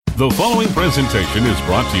The following presentation is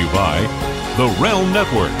brought to you by the Realm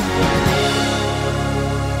Network.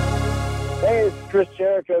 Hey, it's Chris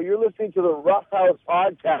Jericho. You're listening to the Rough House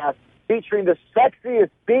Podcast featuring the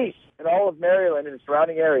sexiest beast in all of Maryland and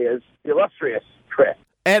surrounding areas, the illustrious Chris.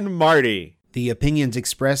 And Marty. The opinions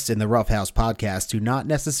expressed in the Rough House Podcast do not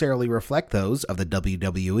necessarily reflect those of the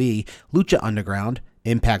WWE, Lucha Underground,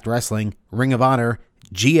 Impact Wrestling, Ring of Honor,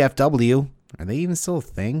 GFW, are they even still a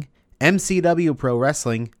thing? MCW Pro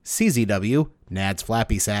Wrestling, CZW, Nad's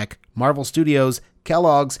Flappy Sack, Marvel Studios,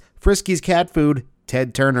 Kellogg's, Frisky's Cat Food,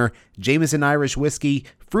 Ted Turner, Jameson Irish Whiskey,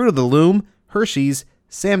 Fruit of the Loom, Hershey's,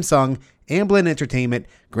 Samsung, Amblin Entertainment,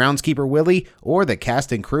 Groundskeeper Willie, or the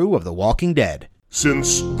cast and crew of The Walking Dead.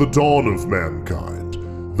 Since the dawn of mankind,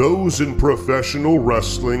 those in professional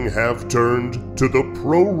wrestling have turned to the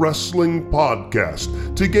Pro Wrestling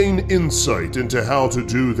Podcast to gain insight into how to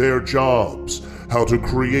do their jobs, how to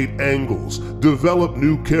create angles, develop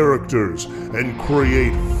new characters, and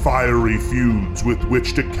create fiery feuds with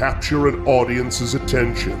which to capture an audience's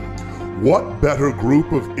attention. What better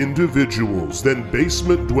group of individuals than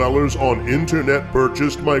basement dwellers on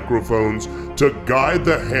internet-purchased microphones to guide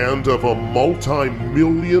the hand of a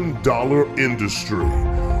multi-million-dollar industry?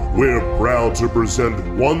 We're proud to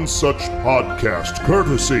present one such podcast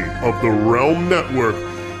courtesy of the Realm Network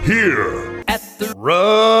here at the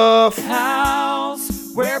Rough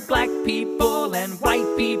House, where black people and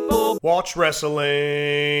white people Watch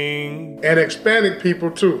wrestling. And Hispanic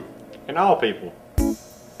people too. And all people.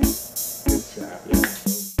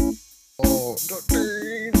 Oh,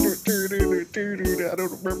 I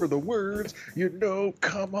don't remember the words. You know,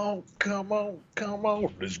 come on.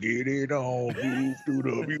 Let's get it on. Move through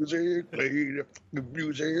the music, play the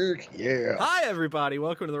music. Yeah. Hi, everybody.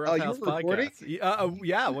 Welcome to the Rough House Podcast.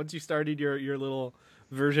 Yeah, once you started your little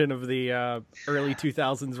version of the early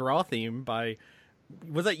 2000s Raw theme by...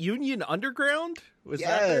 Was that Union Underground? Was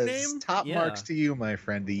that their name? Top marks to you, my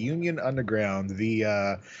friend. The Union Underground,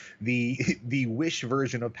 the Wish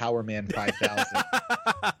version of Power Man 5000,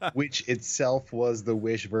 which itself was the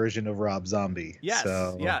Wish version of Rob Zombie. Yes,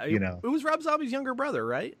 so, it was Rob Zombie's younger brother,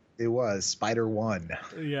 right? It was Spider One.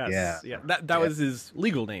 Yes, yeah. That was his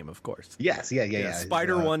legal name, of course. Yes, yeah.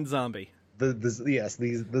 Spider One Zombie.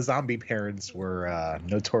 The zombie parents were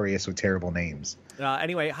notorious with terrible names.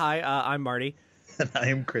 Anyway, hi, I'm Marty. And I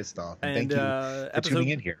am Christoff. And thank you for tuning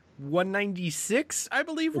in here. 196, I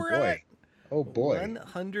believe we're at. Oh boy.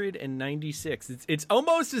 196. It's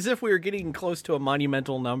almost as if we were getting close to a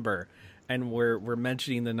monumental number, and we're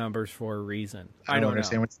mentioning the numbers for a reason. I don't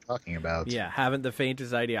understand what you're talking about. Yeah, haven't the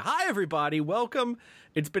faintest idea. Hi, everybody. Welcome.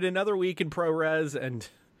 It's been another week in ProRes, and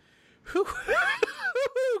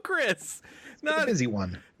Chris. Not a busy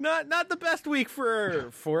one. Not the best week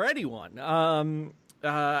for anyone.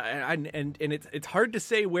 And it's hard to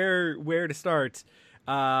say where to start,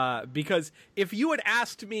 because if you had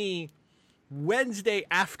asked me Wednesday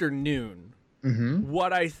afternoon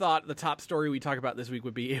what I thought the top story we talk about this week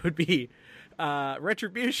would be, it would be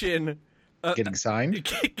Retribution getting signed,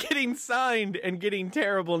 and getting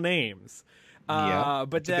terrible names.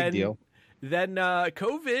 But then, a big deal. Then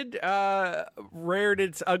COVID reared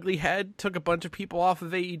its ugly head, took a bunch of people off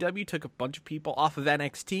of AEW, took a bunch of people off of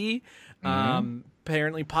NXT.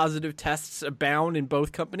 Apparently positive tests abound in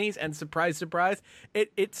both companies, and surprise, surprise,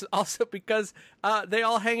 it's also because they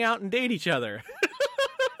all hang out and date each other.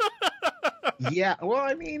 Yeah, well,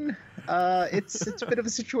 I mean, it's a bit of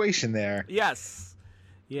a situation there. Yes.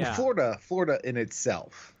 Yeah. Florida in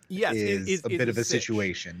itself is a bit of a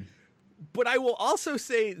situation. But I will also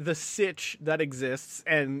say the sitch that exists,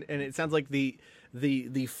 and it sounds like the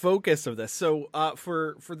focus of this. So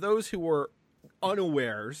for those who were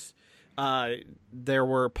unawares, there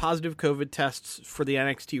were positive COVID tests for the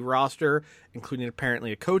NXT roster, including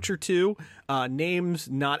apparently a coach or two. Names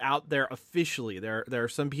not out there officially. There are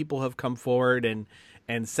some people who have come forward and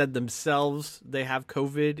said themselves they have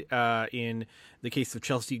COVID. In the case of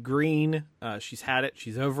Chelsea Green, she's had it.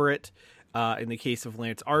 She's over it. In the case of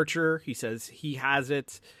Lance Archer, he says he has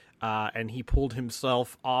it, and he pulled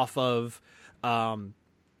himself off of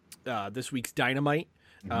this week's Dynamite,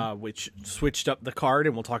 which switched up the card,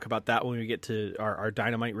 and we'll talk about that when we get to our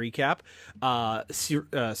Dynamite recap.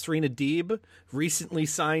 Serena Deeb recently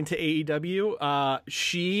signed to AEW.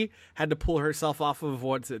 She had to pull herself off of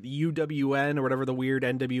UWN or whatever the weird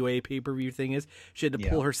NWA pay-per-view thing is. She had to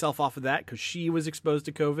pull herself off of that because she was exposed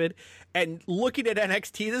to COVID. And looking at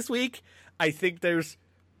NXT this week, I think there's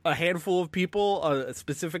a handful of people,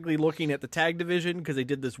 specifically looking at the tag division, because they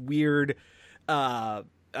did this weird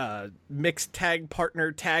mixed tag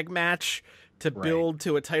partner tag match to build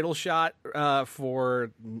to a title shot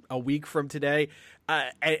for a week from today.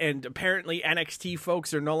 And apparently NXT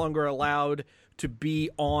folks are no longer allowed to be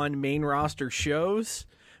on main roster shows.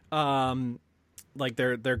 Like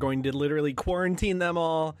they're going to literally quarantine them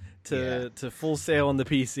all to Full Sail on the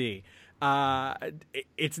PC.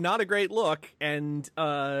 It's not a great look, and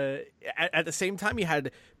at the same time, you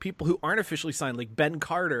had people who aren't officially signed, like Ben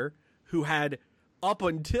Carter, who had, up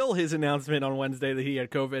until his announcement on Wednesday that he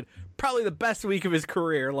had COVID, probably the best week of his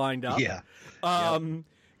career lined up. Yeah.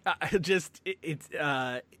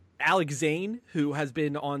 Alex Zane, who has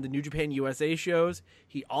been on the New Japan USA shows,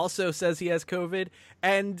 he also says he has COVID.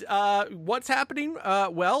 And what's happening?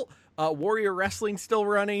 Warrior Wrestling's still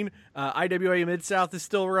running. IWA Mid-South is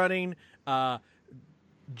still running.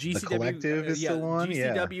 GCW, the Collective is still on.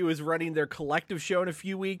 GCW is running their Collective show in a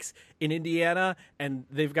few weeks in Indiana, and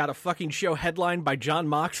they've got a fucking show headlined by John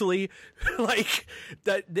Moxley. Like,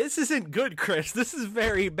 that. This isn't good, Chris. This is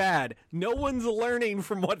very bad. No one's learning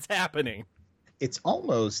from what's happening. It's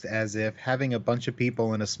almost as if having a bunch of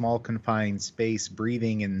people in a small confined space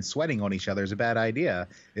breathing and sweating on each other is a bad idea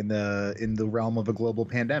in the realm of a global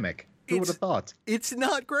pandemic. Who would have thought? It's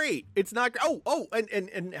not great. It's not.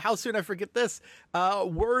 And how soon I forget this?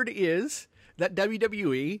 Word is that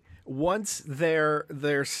WWE, once their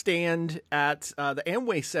stand at the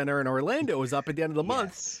Amway Center in Orlando is up at the end of the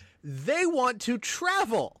month, they want to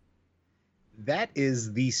travel. That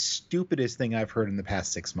is the stupidest thing I've heard in the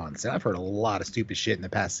past 6 months. And I've heard a lot of stupid shit in the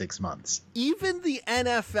past 6 months. Even the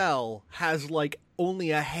NFL has like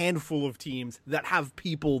only a handful of teams that have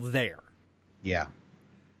people there. Yeah.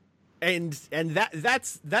 And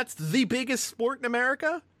that's the biggest sport in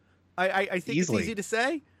America. I think Easily. It's easy to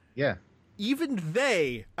say. Yeah. Even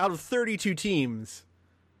they, out of 32 teams,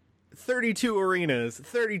 32 arenas,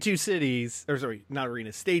 32 cities, or sorry, not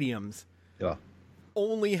arenas, stadiums,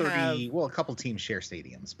 only 30, have... Well, a couple teams share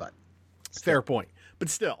stadiums, but... Still. Fair point. But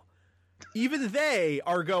still, even they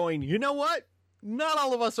are going, you know what? Not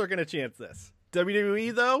all of us are going to chance this.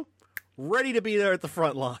 WWE, though, ready to be there at the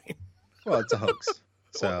front line. Well, it's a hoax.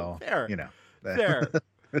 So, well, fair. You know. Fair.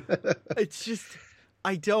 It's just,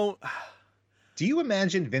 I don't... Do you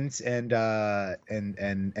imagine Vince and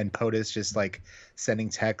POTUS just like sending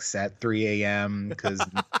texts at 3 a.m. because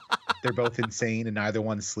they're both insane and neither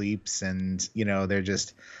one sleeps, and you know they're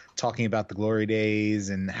just talking about the glory days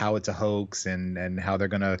and how it's a hoax and how they're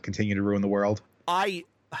going to continue to ruin the world? I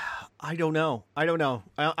don't know. I don't know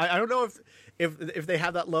if they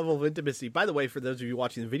have that level of intimacy. By the way, for those of you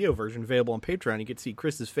watching the video version available on Patreon, you can see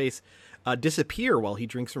Chris's face disappear while he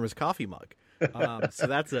drinks from his coffee mug. So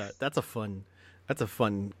that's a fun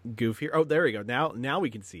goof here. Oh, there we go. Now we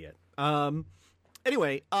can see it.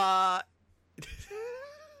 Anyway,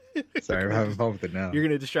 sorry, I'm having fun with it now. You're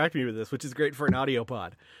going to distract me with this, which is great for an audio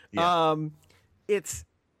pod. Yeah. It's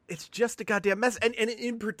just a goddamn mess. And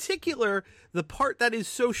in particular, the part that is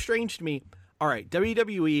so strange to me, all right,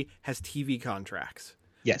 WWE has TV contracts.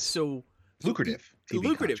 Yes. So lucrative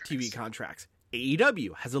TV contracts.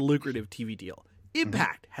 AEW has a lucrative TV deal.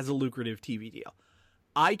 Impact has a lucrative TV deal.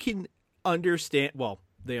 I can understand. Well,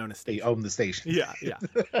 they own a station. They own the station. Yeah.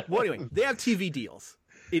 Well, anyway, they have TV deals.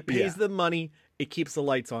 It pays them money. It keeps the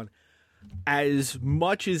lights on. As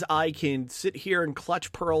much as I can sit here and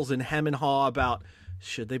clutch pearls and hem and haw about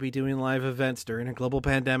should they be doing live events during a global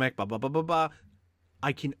pandemic, blah, blah, blah, blah, blah,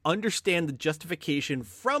 I can understand the justification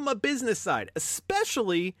from a business side,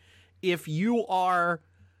 especially if you are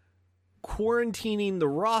quarantining the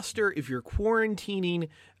roster, if you're quarantining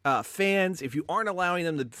fans, if you aren't allowing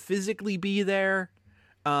them to physically be there.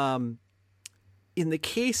 In the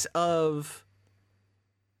case of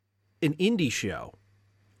an indie show,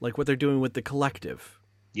 like what they're doing with the Collective.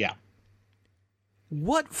 Yeah.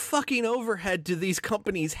 What fucking overhead do these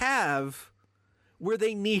companies have where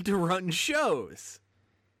they need to run shows?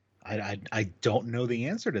 I don't know the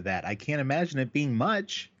answer to that. I can't imagine it being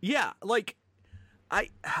much. Yeah, like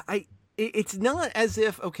it's not as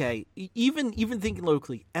if, okay, even thinking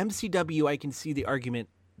locally, MCW, I can see the argument.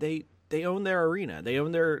 They own their arena. They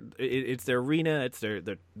own it's their arena, it's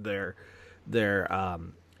their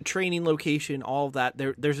training location, all of that.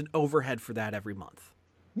 There's an overhead for that every month.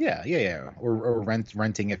 Yeah. Or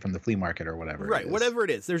renting it from the flea market or whatever. Right, whatever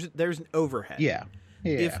it is. There's an overhead. Yeah.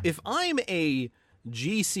 If I'm a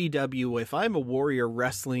GCW, if I'm a Warrior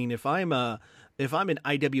Wrestling, if I'm an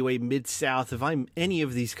IWA Mid-South, if I'm any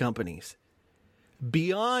of these companies,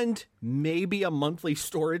 beyond maybe a monthly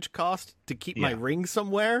storage cost to keep my ring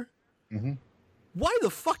somewhere, why the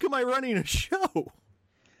fuck am I running a show?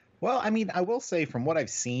 Well, I mean, I will say from what I've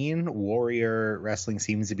seen, Warrior Wrestling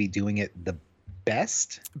seems to be doing it the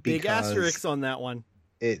best. Big asterisks on that one.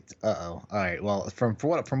 All right. Well, from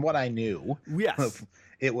what I knew, Yes.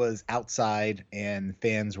 It was outside, and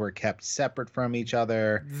fans were kept separate from each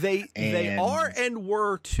other. They are and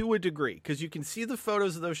were to a degree, because you can see the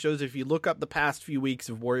photos of those shows if you look up the past few weeks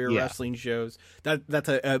of Warrior Wrestling shows. That's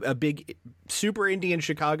a big super indie in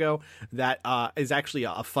Chicago that is actually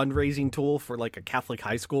a fundraising tool for like a Catholic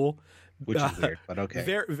high school. Which is weird, but okay.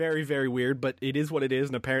 Very, very, very weird, but it is what it is,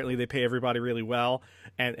 and apparently they pay everybody really well,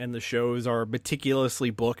 and the shows are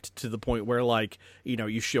meticulously booked to the point where, like, you know,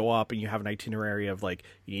 you show up and you have an itinerary of, like,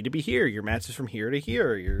 you need to be here, your match is from here to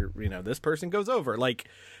here, this person goes over. Like,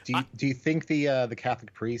 do you think the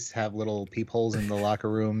Catholic priests have little peepholes in the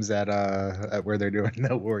locker rooms at where they're doing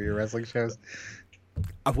the Warrior Wrestling shows?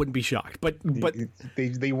 I wouldn't be shocked, but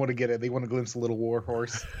they want to they want to glimpse a little war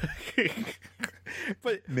horse.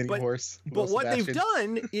 Horse. But what they've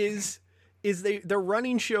done is they're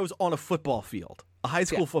running shows on a football field, a high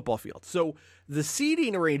school football field. So the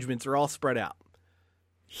seating arrangements are all spread out.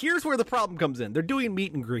 Here's where the problem comes in. They're doing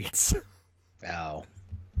meet and greets. Oh.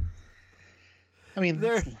 I mean,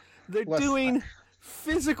 they're doing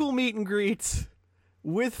physical meet and greets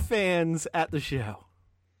with fans at the show.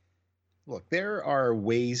 Look, there are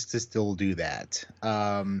ways to still do that.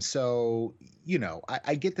 So, you know,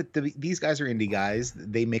 I get that these guys are indie guys.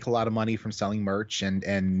 They make a lot of money from selling merch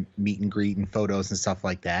and meet and greet and photos and stuff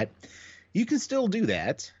like that. You can still do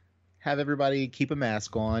that. Have everybody keep a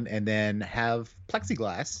mask on and then have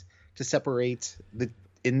plexiglass to separate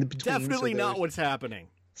in the between. Definitely not what's happening.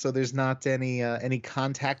 So there's not any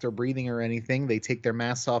contact or breathing or anything. They take their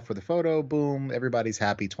masks off for the photo. Boom. Everybody's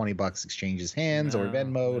happy. $20 exchanges hands or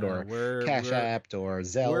Venmo'd or Cash App'd or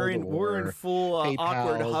Zelle. We're in full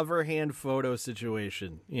awkward PayPal. hover hand photo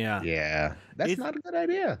situation. Yeah. Yeah. That's not a good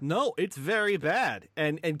idea. No, it's very bad.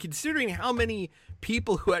 And considering how many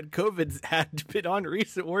people who had COVID had been on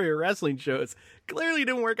recent Warrior Wrestling shows, clearly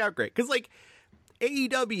didn't work out great. Because, like,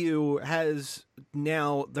 AEW has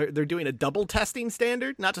now, they're doing a double testing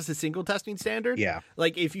standard, not just a single testing standard. Yeah.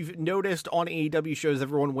 Like, if you've noticed on AEW shows,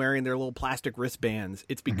 everyone wearing their little plastic wristbands,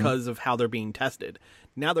 it's because of how they're being tested.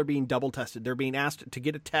 Now they're being double tested. They're being asked to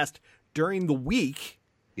get a test during the week.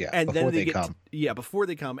 Yeah, and before then they come. Before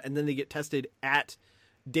they come, and then they get tested at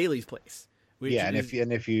Daly's place.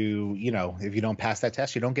 If you don't pass that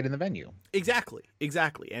test, you don't get in the venue. Exactly.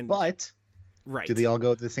 But right. Do they all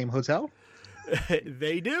go to the same hotel?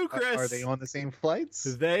 They do, Chris. Are they on the same flights?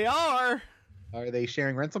 They are. Are they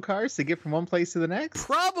sharing rental cars to get from one place to the next?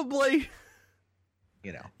 Probably.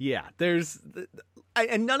 You know. Yeah,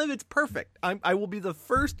 and none of it's perfect. I will be the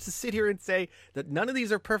first to sit here and say that none of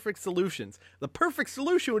these are perfect solutions. The perfect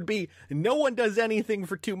solution would be no one does anything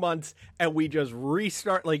for 2 months and we just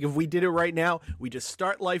restart. Like, if we did it right now, we just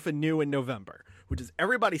start life anew in November, which is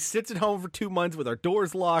everybody sits at home for 2 months with our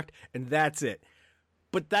doors locked and that's it.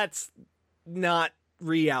 But that's not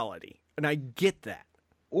reality, and I get that.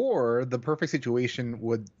 Or the perfect situation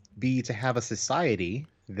would be to have a society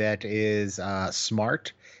that is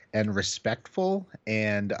smart and respectful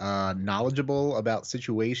and knowledgeable about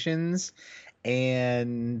situations,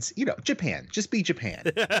 and Japan. Just be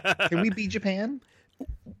Japan. Can we be Japan?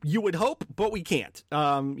 You would hope, but we can't.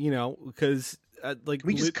 Because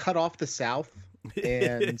we just cut off the South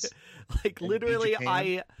and literally,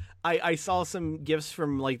 I saw some gifs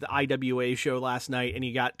from like the IWA show last night, and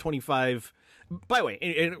you got 25. By the way,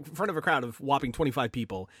 in front of a crowd of whopping 25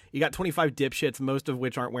 people, you got 25 dipshits, most of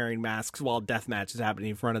which aren't wearing masks while deathmatch is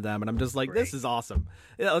happening in front of them, and I'm just like, This is awesome.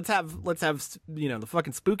 Yeah, let's have the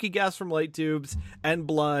fucking spooky guests from Light Tubes and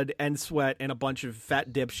Blood and Sweat and a bunch of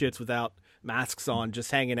fat dipshits without masks on,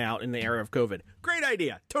 just hanging out in the era of COVID. Great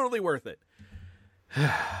idea, totally worth it.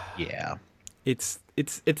 Yeah. It's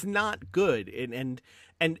not good, and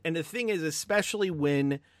the thing is, especially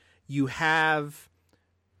when you have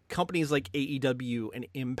companies like AEW and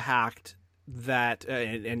Impact that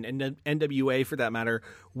and NWA for that matter,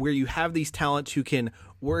 where you have these talents who can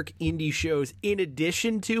work indie shows in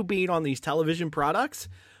addition to being on these television products,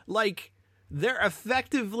 like they're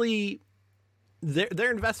effectively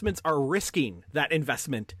their investments are risking that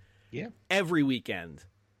investment every weekend.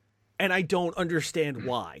 And I don't understand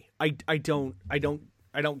why. I don't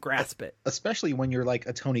grasp it. Especially when you're like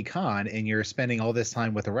a Tony Khan and you're spending all this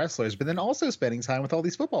time with the wrestlers, but then also spending time with all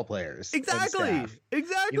these football players. Exactly.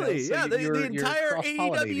 So the entire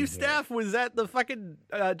AEW staff was at the fucking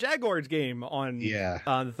Jaguars game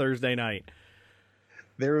on Thursday night.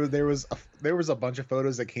 There was a bunch of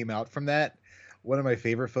photos that came out from that One of my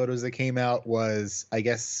favorite photos that came out was, I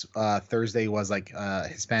guess, Thursday was like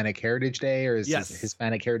Hispanic Heritage Day, or is Yes.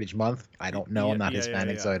 Hispanic Heritage Month? I don't know. I'm not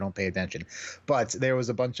Hispanic, so I don't pay attention. But there was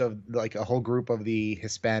a bunch of, like, a whole group of the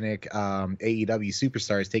Hispanic AEW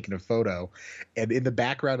superstars taking a photo, and in the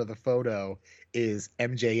background of the photo is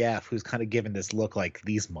MJF, who's kind of giving this look like,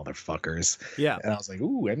 these motherfuckers. Yeah. And I was like,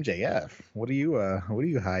 ooh, MJF, what are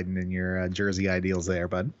you hiding in your Jersey ideals there,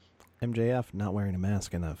 bud? MJF not wearing a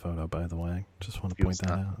mask in that photo, by the way. Just want to point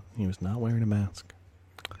that out. He was not wearing a mask.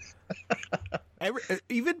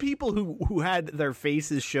 Even people who had their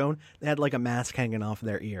faces shown, they had like a mask hanging off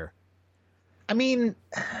their ear. I mean,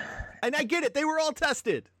 and I get it. They were all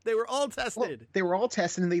tested. Well, they were all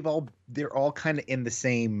tested, and they're all kind of in the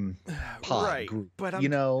same pod right. group. But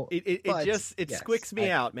it squicks me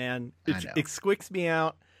out, man. It squicks me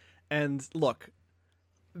out. And look,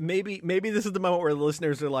 maybe this is the moment where the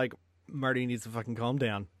listeners are like, Marty needs to fucking calm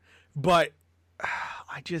down. But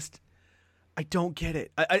I don't get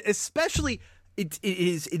it. Especially, it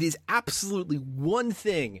is absolutely one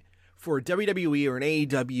thing for WWE or an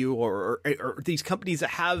AEW or these companies that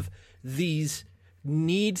have these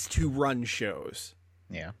needs to run shows.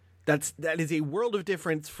 Yeah. That is a world of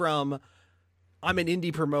difference from, I'm an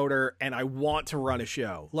indie promoter and I want to run a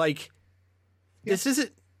show. Like, this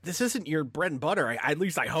isn't your bread and butter. At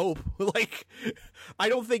least I hope. Like, I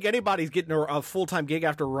don't think anybody's getting a full-time gig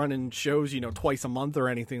after running shows, twice a month or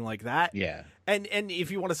anything like that. Yeah. And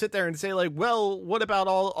if you want to sit there and say, like, well, what about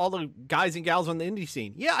all the guys and gals on the indie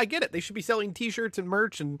scene? Yeah, I get it. They should be selling t-shirts and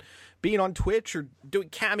merch and being on Twitch or doing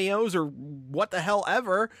cameos or what the hell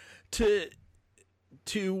ever to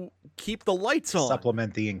keep the lights on.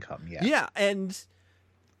 Supplement the income, yeah. Yeah, and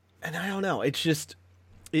I don't know. It's just,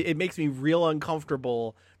 it makes me real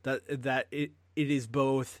uncomfortable that it is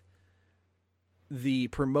both the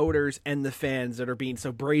promoters and the fans that are being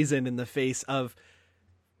so brazen in the face of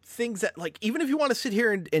things that, like, even if you want to sit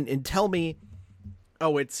here and tell me,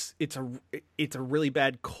 oh, it's a really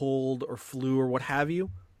bad cold or flu or what have you.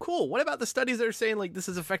 Cool. What about the studies that are saying, like, this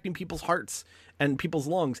is affecting people's hearts and people's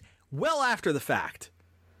lungs well after the fact?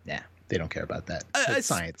 Yeah, they don't care about that. It's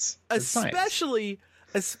science. It's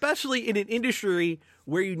especially in an industry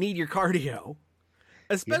where you need your cardio.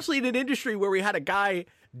 Especially in an industry where we had a guy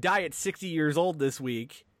die at 60 years old this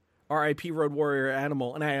week, R.I.P. Road Warrior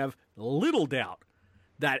Animal, and I have little doubt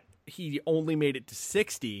that he only made it to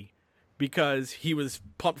 60 because he was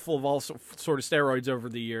pumped full of all sort of steroids over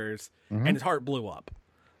the years, and his heart blew up.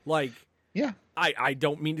 Like, yeah, I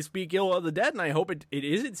don't mean to speak ill of the dead, and I hope it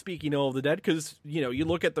isn't speaking ill of the dead, because, you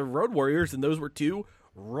look at the Road Warriors, and those were two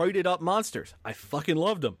roided up monsters. I fucking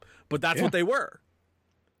loved them, but that's what they were.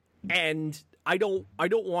 And I don't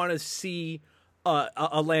want to see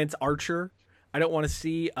a Lance Archer. I don't want to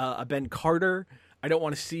see a Ben Carter. I don't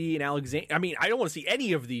want to see an Alexander. I mean, I don't want to see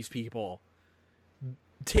any of these people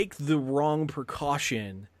take the wrong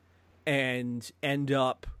precaution and end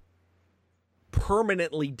up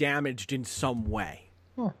permanently damaged in some way.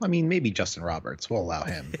 Well, I mean, maybe Justin Roberts. We'll allow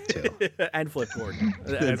him to. And Flip Gordon,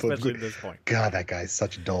 especially at this point. God, that guy's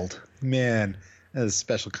such a dolt. Man, that's a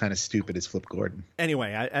special kind of stupid as Flip Gordon.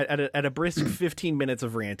 Anyway, at a brisk 15 minutes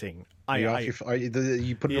of ranting, are you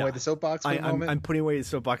putting away the soapbox for a moment? I'm putting away the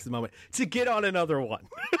soapbox at the moment to get on another one.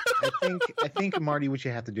 I think, Marty, what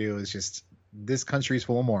you have to do is just, this country is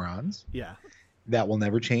full of morons. Yeah. That will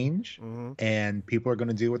never change, and people are going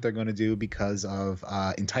to do what they're going to do because of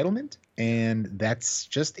entitlement, and that's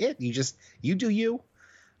just it. You do you,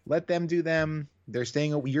 let them do them. You're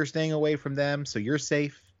staying away from them, so you're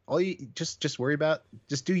safe. All you just worry about,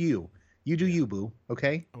 just do you. You do you, boo.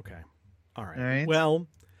 Okay. Okay. All right. Well,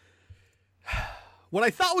 what I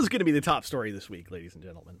thought was going to be the top story this week, ladies and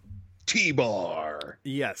gentlemen. T-Bar.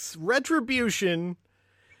 Yes, Retribution.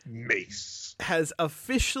 Mace has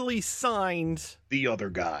officially signed the other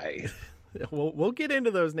guy. We'll get into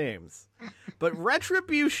those names, but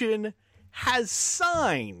Retribution has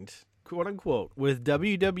signed, quote unquote, with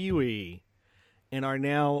WWE and are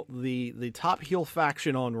now the top heel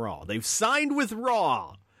faction on Raw. They've signed with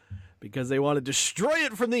Raw because they want to destroy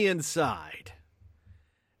it from the inside.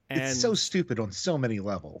 And it's so stupid on so many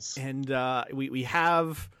levels. And we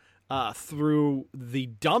have. Through the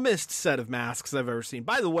dumbest set of masks I've ever seen.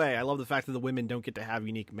 By the way, I love the fact that the women don't get to have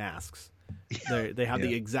unique masks. They have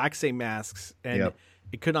the exact same masks, and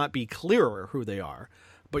it could not be clearer who they are.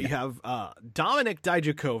 But you have Dominic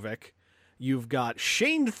Dijakovic, you've got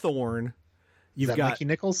Shane Thorne, you've got Mikey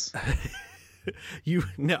Nichols.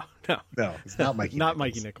 No, it's not Mikey. Not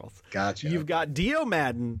Mikey Nichols. Gotcha. You've got Dio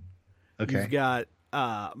Madden. Okay. You've got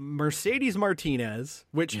Mercedes Martinez,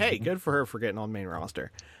 which hey, good for her for getting on main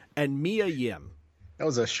roster. And Mia Yim. That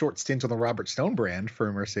was a short stint on the Robert Stone brand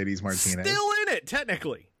for Mercedes Martinez. Still in it,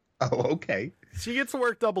 technically. Oh, okay. She gets to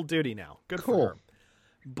work double duty now. Good Cool. for her.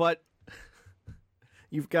 But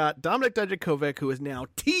you've got Dominik Dijakovic, who is now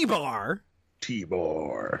T-Bar.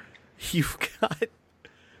 T-Bar. You've got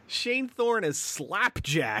Shane Thorne as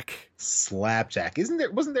Slapjack. Slapjack.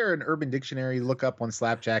 Wasn't there an Urban Dictionary lookup on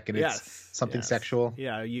Slapjack and it's something sexual?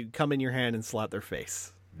 Yeah, you come in your hand and slap their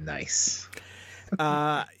face. Nice.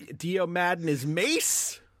 Dio Madden is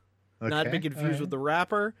Mace. Not to be confused with the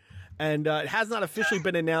rapper. And it has not officially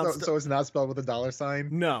been announced. So it's not spelled with a $sign?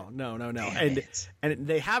 No. And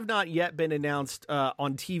they have not yet been announced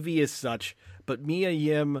on TV as such, but Mia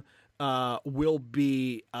Yim will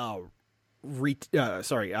be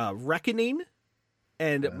Reckoning,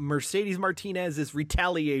 and Mercedes Martinez is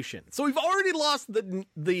Retaliation. So we've already lost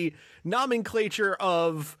the nomenclature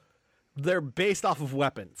of they're based off of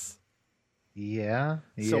weapons. Yeah.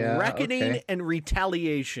 So Reckoning and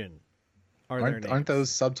Retaliation are their names. Aren't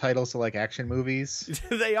those subtitles to like action movies?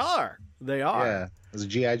 They are. Yeah. It was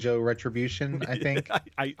G.I. Joe Retribution, I think.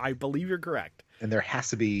 I believe you're correct. And there has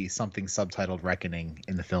to be something subtitled Reckoning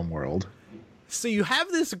in the film world. So you have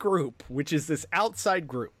this group, which is this outside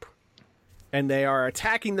group, and they are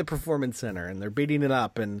attacking the performance center, and they're beating it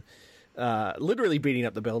up, and literally beating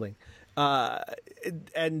up the building.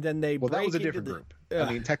 And then they that was a different group. I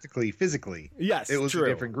mean, technically, physically, yes, it was a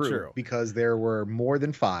different group because there were more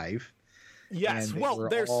than 5. Yes,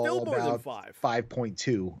 they're still more than 5.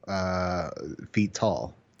 5.2 feet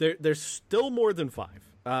tall. They're still more than 5.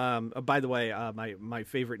 By the way, my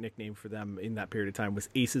favorite nickname for them in that period of time was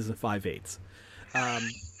Aces and 5/8.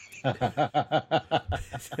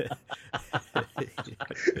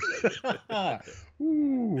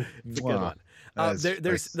 Ooh, it's a good one.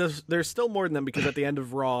 There's still more than them because at the end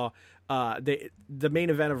of Raw, the main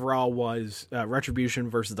event of Raw was Retribution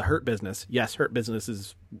versus the Hurt Business. Yes, Hurt Business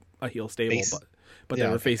is a heel stable, but they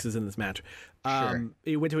were faces in this match.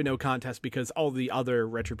 It went to a no contest because all the other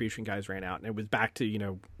Retribution guys ran out, and it was back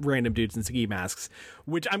to random dudes in ski masks,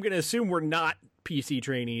 which I'm going to assume were not PC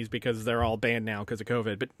trainees because they're all banned now because of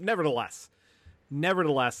COVID. But nevertheless,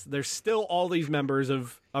 there's still all these members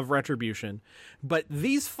of Retribution, but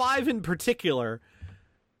these 5 in particular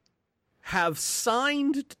have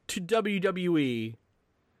signed to WWE,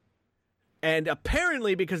 and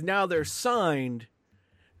apparently because now they're signed,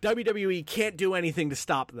 WWE can't do anything to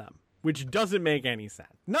stop them, which doesn't make any sense.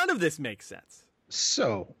 None of this makes sense.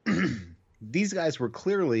 So these guys were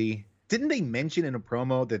clearly, didn't they mention in a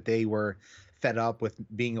promo that they were fed up with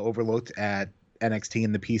being overlooked at NXT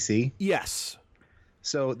and the PC? Yes.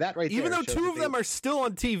 So that right there, even though 2 of them are still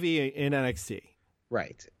on TV in NXT.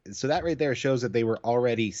 Right. So that right there shows that they were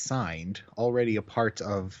already signed, already a part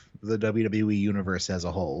of the WWE universe as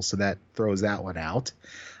a whole. So that throws that one out.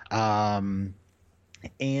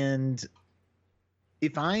 And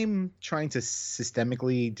if I'm trying to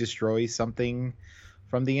systemically destroy something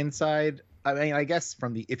from the inside, I mean, I guess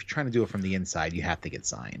if you're trying to do it from the inside, you have to get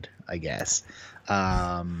signed, I guess.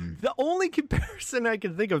 The only comparison I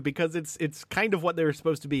can think of, because it's kind of what they were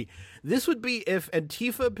supposed to be, this would be if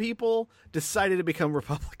Antifa people decided to become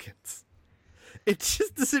Republicans. It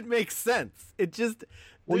just doesn't make sense.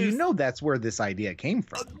 Well, that's where this idea came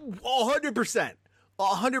from.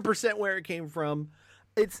 100% where it came from.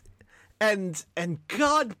 And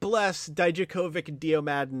God bless Dijakovic and Dio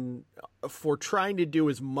Madden for trying to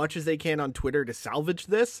do as much as they can on Twitter to salvage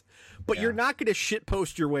this, but you're not going to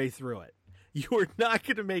shitpost your way through it. You are not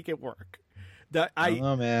going to make it work. I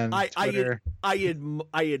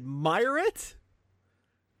admire it.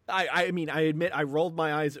 I mean, I admit I rolled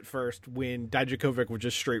my eyes at first when Dijakovic was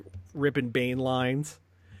just straight ripping Bane lines.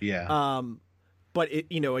 Yeah. But it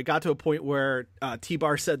got to a point where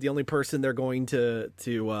T-Bar said the only person they're going to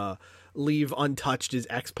leave untouched is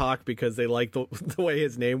X-Pac because they like the way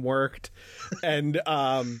his name worked, and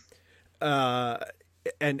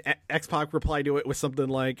X-Pac replied to it with something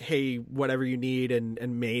like, "Hey, whatever you need,"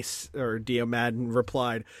 and Mace or Dio Madden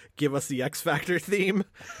replied, "Give us the X Factor theme,"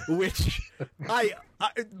 which I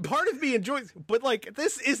part of me enjoys, but like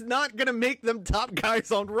this is not gonna make them top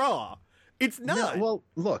guys on Raw. It's not. No, well,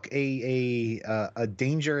 look, a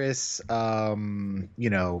dangerous,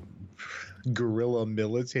 guerrilla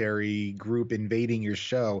military group invading your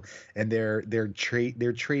show, and they're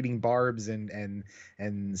trading barbs and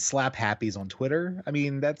slap happies on Twitter. I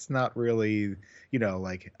mean, that's not really,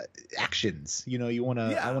 like actions. I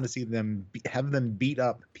want to see them have them beat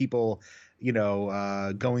up people,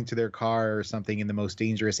 going to their car or something in the most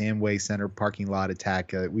dangerous Amway Center parking lot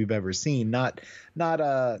attack we've ever seen. Not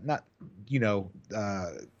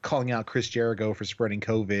calling out Chris Jericho for spreading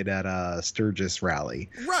COVID at a Sturgis rally.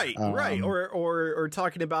 Right. Or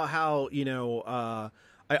talking about how,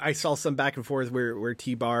 I saw some back and forth where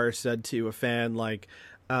T-Bar said to a fan, like,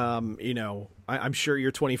 I'm sure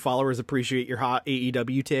your 20 followers appreciate your hot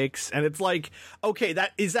AEW takes. And it's like, okay,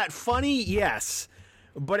 is that funny? Yes.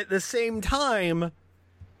 But at the same time,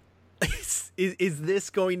 is this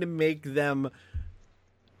going to make them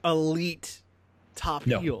elite top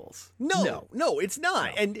heels? No, it's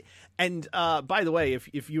not. No. And by the way,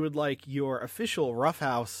 if you would like your official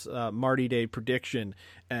Roughhouse Marty Day prediction,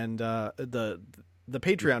 and the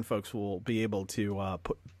Patreon folks will be able to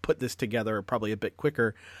put this together probably a bit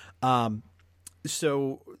quicker.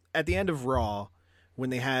 So at the end of Raw, when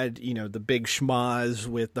they had, the big schmaz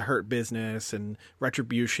with the Hurt Business and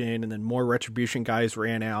Retribution, and then more Retribution guys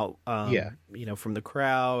ran out, from the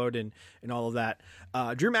crowd and all of that.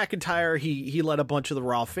 Drew McIntyre, he let a bunch of the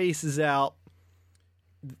Raw faces out.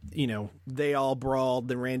 They all brawled.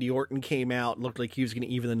 Then Randy Orton came out, looked like he was going to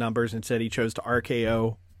even the numbers, and said he chose to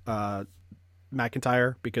RKO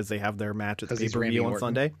McIntyre because they have their match at the pay-per-view on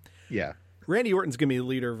Sunday. Yeah. Randy Orton's going to be the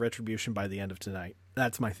leader of Retribution by the end of tonight.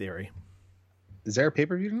 That's my theory. Is there a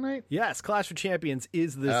pay-per-view tonight? Yes, Clash of Champions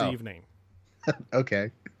is this evening. Okay.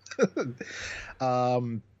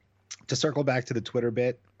 To circle back to the Twitter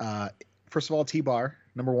bit, first of all, T-Bar,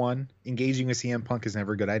 number one, engaging with CM Punk is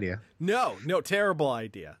never a good idea. No, terrible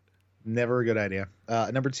idea. Never a good idea.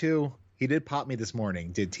 Number two, he did pop me this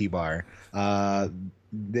morning, did T-Bar.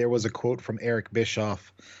 There was a quote from Eric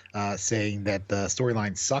Bischoff saying that the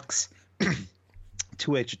storyline sucks,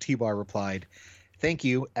 to which T-Bar replied, "Thank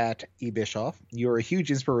you, at eBischoff. You're a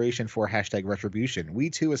huge inspiration for #Retribution.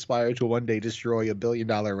 We too aspire to one day destroy $1 billion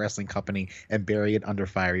wrestling company and bury it under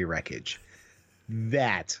fiery wreckage."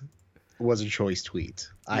 That was a choice tweet.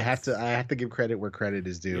 Yes. I have to give credit where credit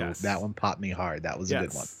is due. Yes. That one popped me hard. That was a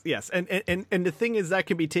good one. Yes, and the thing is that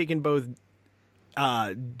can be taken both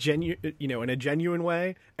in a genuine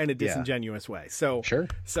way and a disingenuous way. So sure.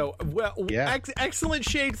 So excellent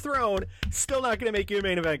shade thrown. Still not going to make you a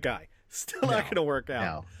main event guy. Still not going to work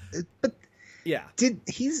out. No. But yeah,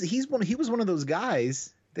 he was one of those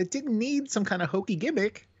guys that didn't need some kind of hokey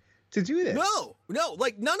gimmick to do this. No,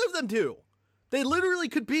 like none of them do. They literally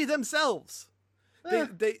could be themselves.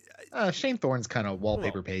 Shane Thorne's kind of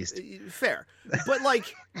wallpaper paste. Fair, but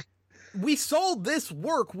like we sold this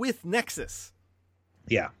work with Nexus.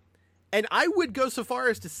 Yeah, and I would go so far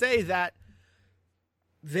as to say that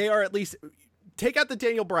they are at least take out the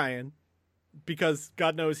Daniel Bryan. Because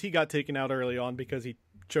God knows he got taken out early on because he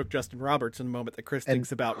choked Justin Roberts in a moment that Chris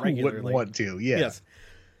thinks about regularly. Wouldn't want to, yes.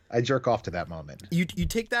 I jerk off to that moment. You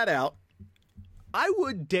take that out. I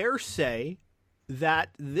would dare say that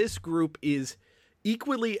this group is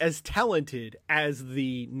equally as talented as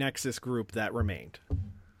the Nexus group that remained.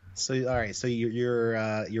 So all right, so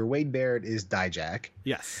your Wade Barrett is Dijak.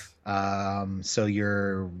 Yes. So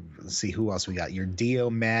let's see who else we got. Your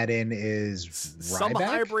Dio Madden is Ryback? Some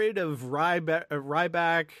hybrid of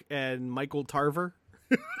Ryback and Michael Tarver.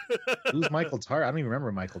 Who's Michael Tarver? I don't even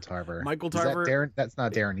remember Michael Tarver. Michael Tarver. That's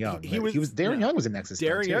not Darren Young. Darren Young was in Nexus.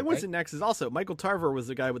 Darren Young was in Nexus also. Michael Tarver was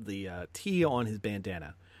the guy with the T on his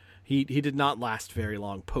bandana. He did not last very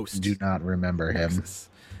long post. Do not remember Nexus.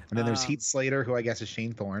 Him. And then there's Heath Slater, who I guess is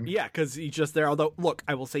Shane Thorne. Yeah, because he's just there. Although, look,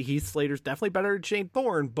 I will say Heath Slater's definitely better than Shane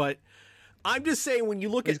Thorne, but I'm just saying when you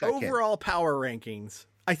look at overall power rankings,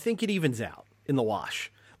 I think it evens out in the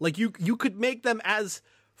wash. Like, you could make them as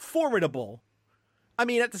formidable. I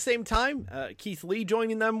mean, at the same time, Keith Lee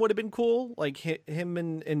joining them would have been cool. Like, him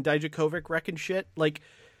and Dijakovic wrecking shit. Like,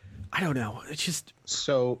 I don't know. It's just...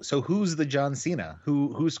 So who's the John Cena?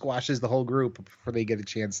 Who squashes the whole group before they get a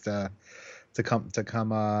chance to come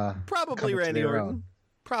probably Randy Orton.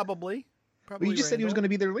 Probably well, you just said he was going to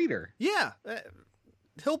be their leader. Yeah,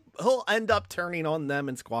 he'll end up turning on them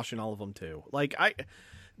and squashing all of them too. Like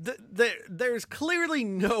there's clearly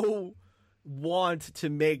no want to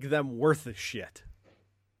make them worth a shit.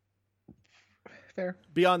 Fair.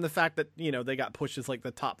 Beyond the fact that they got pushed as like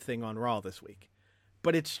the top thing on Raw this week,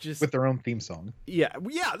 but it's just with their own theme song. Yeah,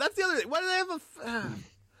 that's the other thing. Why do they have a?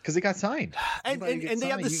 Because they got signed, and they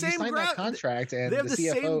have the same contract, and they have the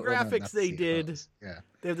CFO, same graphics they did. Yeah,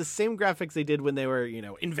 they have the same graphics they did when they were,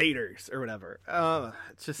 invaders or whatever.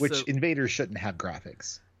 It's just which invaders shouldn't have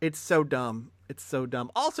graphics. It's so dumb. It's so dumb.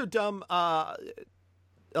 Also dumb.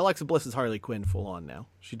 Alexa Bliss is Harley Quinn full on now.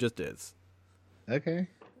 She just is. Okay.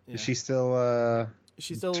 Yeah. Is she still?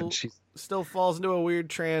 She still falls into a weird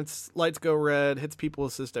trance. Lights go red. Hits people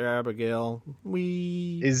with Sister Abigail.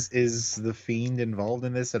 Is the Fiend involved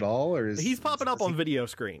in this at all, or he's popping up on video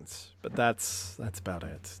screens? But that's about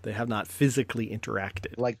it. They have not physically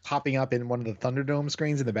interacted. Like popping up in one of the Thunderdome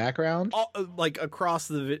screens in the background, like across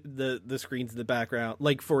the screens in the background,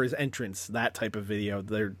 like for his entrance. That type of video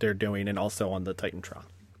they're doing, and also on the Titantron.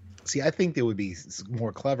 See, I think it would be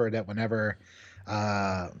more clever that whenever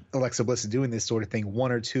Alexa Bliss is doing this sort of thing,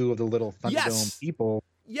 one or two of the little Thunderdome people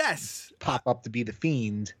pop up to be the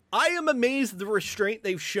Fiend. I am amazed at the restraint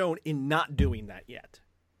they've shown in not doing that yet.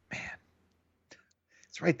 Man,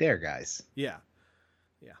 it's right there, guys. Yeah.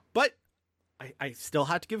 But I still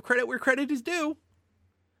have to give credit where credit is due.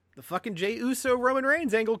 The fucking Jey Uso Roman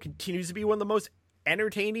Reigns angle continues to be one of the most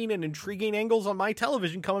entertaining and intriguing angles on my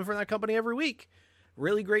television coming from that company every week.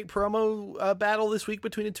 Really great promo battle this week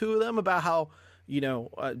between the two of them about how,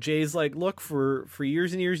 Jay's like, look, for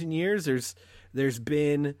years and years and years, there's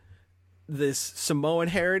been this Samoan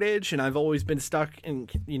heritage, and I've always been stuck and,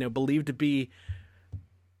 believed to be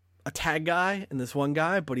a tag guy and this one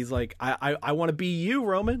guy, but he's like, I want to be you,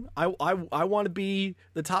 Roman. I want to be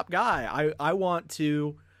the top guy. I want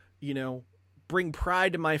to, bring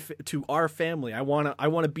pride to our family. I want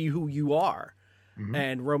to be who you are. Mm-hmm.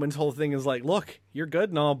 And Roman's whole thing is like, look, you're good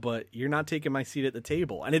and all, but you're not taking my seat at the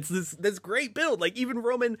table. And it's this great build. Like, even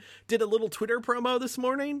Roman did a little Twitter promo this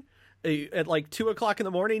morning at like 2:00 in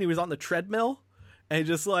the morning. He was on the treadmill and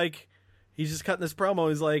he's just cutting this promo.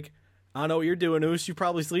 He's like, I don't know what you're doing, Oos. You're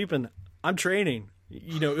probably sleeping. I'm training.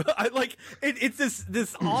 I like it's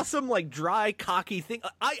this awesome, like, dry, cocky thing.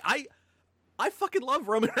 I fucking love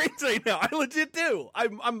Roman Reigns right now. I legit do.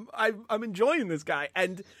 I'm enjoying this guy.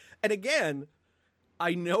 And again,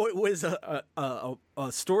 I know it was a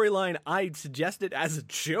storyline I suggested as a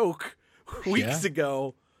joke weeks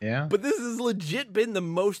ago. Yeah. But this has legit been the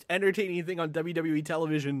most entertaining thing on WWE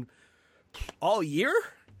television all year.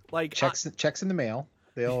 Like, checks in the mail.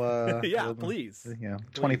 They'll please.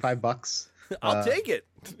 $25. I'll take it.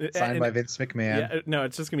 Signed by Vince McMahon. Yeah, no,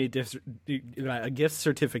 it's just gonna be a gift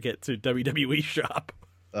certificate to WWE shop.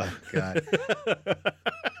 Oh God.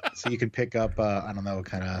 So you can pick up, I don't know what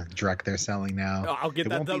kind of direct they're selling now. I'll get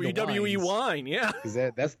that WWE wine, yeah. Because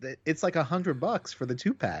it's like $100 for the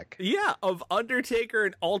 2-pack. Yeah, of Undertaker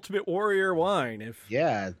and Ultimate Warrior wine.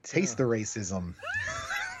 Taste the racism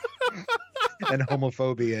and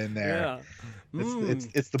homophobia in there. Yeah,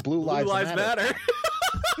 it's the Blue Lives Matter.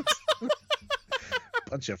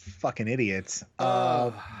 Bunch of fucking idiots.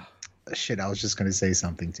 Shit, I was just gonna say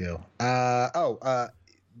something too.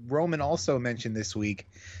 Roman also mentioned this week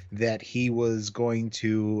that he was going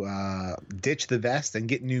to ditch the vest and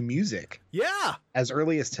get new music. Yeah. As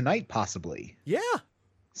early as tonight, possibly. Yeah.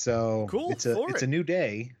 So cool. It's a new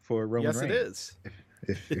day for Roman Reigns. Yes,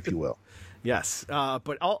 it is. If you will. Yes.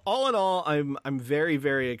 But all in all, I'm very,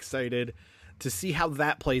 very excited to see how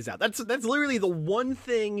that plays out. That's literally the one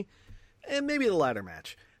thing, and maybe the ladder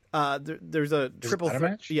match. There's a triple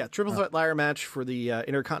threat ladder match for the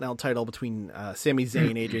Intercontinental title between Sami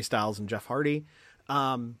Zayn, AJ Styles, and Jeff Hardy.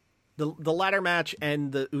 The ladder match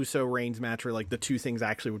and the Uso Reigns match are like the two things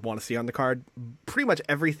I actually would want to see on the card. Pretty much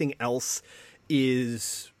everything else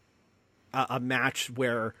is a match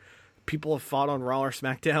where people have fought on Raw or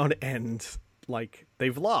SmackDown and like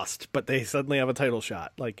they've lost, but they suddenly have a title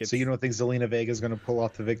shot. So you don't think Zelina Vega is going to pull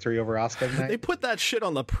off the victory over Asuka tonight? They put that shit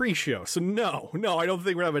on the pre-show, so no, I don't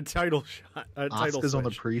think we're gonna have a title shot. Asuka's on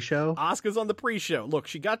the pre-show. Asuka's on the pre-show. Look,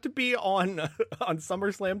 she got to be on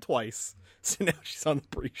SummerSlam twice, so now she's on the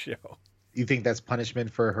pre-show. You think that's punishment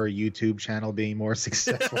for her YouTube channel being more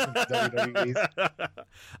successful than WWE's?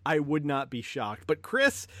 I would not be shocked. But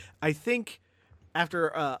Chris, I think after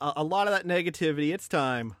a lot of that negativity, it's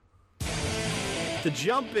time to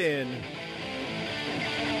jump in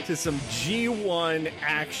to some G1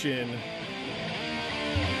 action,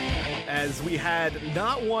 as we had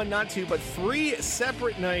not one, not two, but 3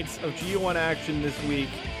 separate nights of G1 action this week.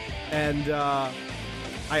 And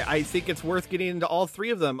I think it's worth getting into all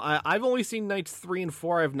 3 of them. I've only seen nights 3 and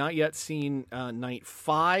 4. I've not yet seen night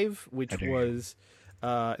 5, which was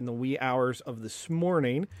in the wee hours of this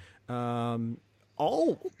morning.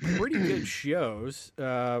 All pretty good shows,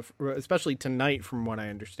 especially tonight, from what I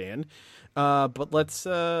understand. But let's.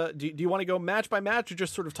 Do you want to go match by match, or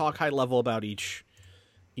just sort of talk high level about each?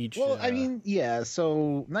 Well, I mean, yeah.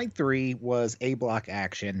 So night 3 was A block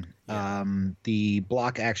action. Yeah. The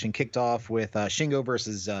block action kicked off with Shingo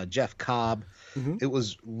versus Jeff Cobb. Mm-hmm. It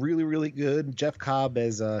was really, really good. Jeff Cobb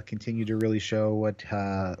has continued to really show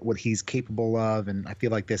what he's capable of, and I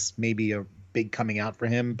feel like this may be a big coming out for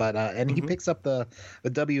him, but and he picks up the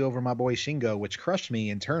W over my boy Shingo, which crushed me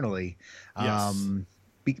internally. Yes.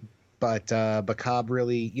 But Cobb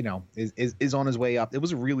really, is on his way up. It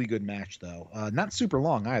was a really good match though. Not super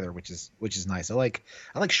long either, which is nice. I like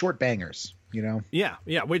short bangers, Yeah,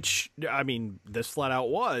 which, I mean, this flat out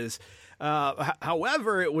was.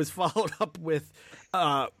 However, it was followed up with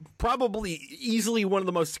probably easily one of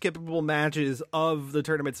the most skippable matches of the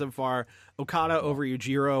tournament so far. Okada over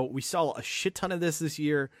Yujiro. We saw a shit ton of this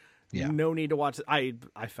year. Yeah. No need to watch it. I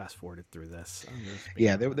fast forwarded through this.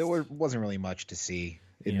 Yeah, there wasn't really much to see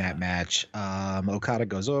in that match. Okada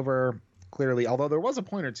goes over clearly, although there was a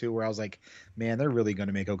point or two where I was like, man, they're really going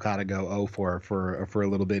to make Okada go for a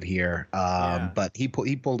little bit here. But he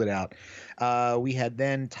pulled it out. We had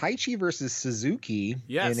then Taichi versus Suzuki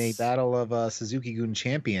in a battle of Suzuki-gun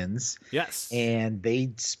champions. Yes. And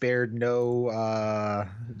they spared no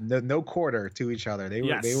quarter to each other. They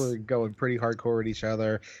were going pretty hardcore at each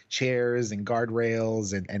other, chairs and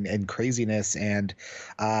guardrails and craziness. And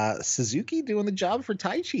Suzuki doing the job for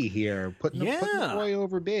Taichi here, putting the boy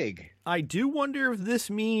over big. I do wonder if this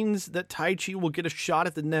means that Taichi will get a shot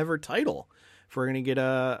at the Never title. If we're going to get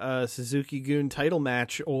a Suzuki-gun title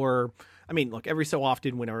match, or, I mean, look, every so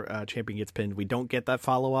often when our champion gets pinned, we don't get that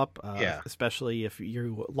follow-up, especially if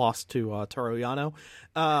you lost to Toru Yano.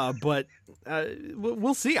 But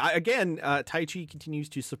we'll see. Taichi continues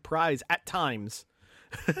to surprise at times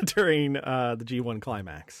during the G1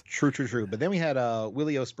 Climax. True. But then we had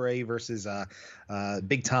Willie Ospreay versus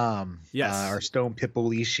Big Tom, our Stone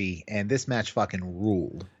Pitbull Ishii, and this match fucking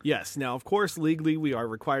ruled. Yes. Now, of course, legally we are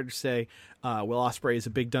required to say Will Ospreay is a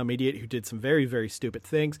big dumb idiot who did some very, very stupid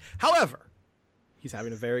things. However, he's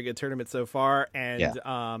having a very good tournament so far,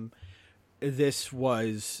 and this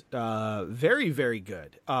was very, very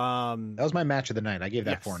good. That was my match of the night. I gave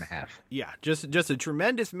that 4.5. Yeah, just a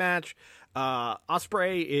tremendous match.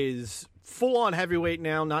 Ospreay is full on heavyweight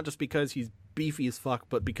now, not just because he's beefy as fuck,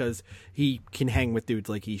 but because he can hang with dudes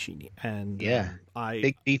like Ishii. And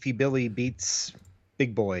Big Beefy Billy beats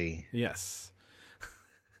Big Boy. Yes.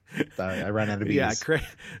 I ran out of bees. Yeah,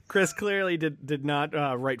 Chris clearly did not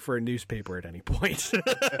write for a newspaper at any point.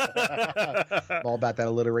 All about that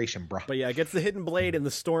alliteration, bro. But yeah, gets the Hidden Blade and the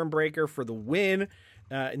Stormbreaker for the win.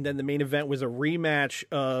 And then the main event was a rematch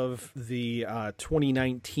of the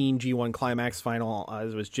 2019 G1 Climax final.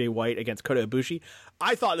 It was Jay White against Kota Ibushi.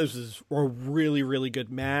 I thought this was a really, really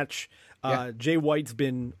good match. Jay White's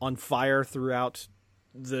been on fire throughout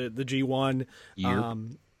the G1.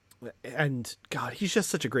 And God, he's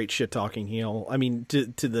just such a great shit talking heel. I mean,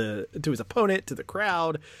 to his opponent, to the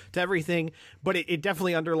crowd, to everything. But it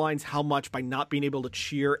definitely underlines how much by not being able to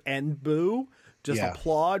cheer and boo, just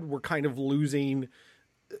applaud, we're kind of losing,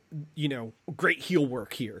 great heel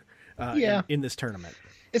work here. In this tournament.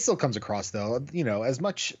 It still comes across though, as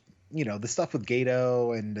much, the stuff with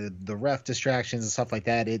Gato and the ref distractions and stuff like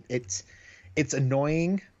that. It's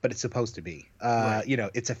annoying, but it's supposed to be. Right.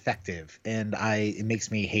 It's effective, and it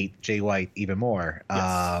makes me hate Jay White even more.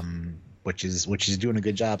 Yes. Which is doing a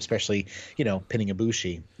good job, especially pinning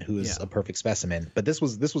Ibushi, who is a perfect specimen. But this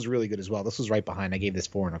was really good as well. This was right behind. I gave this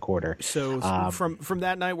 4.25. So from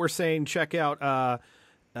that night, we're saying check out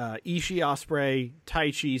Ishii, Ospreay,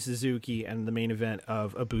 Taichi, Suzuki, and the main event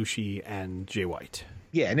of Ibushi and Jay White.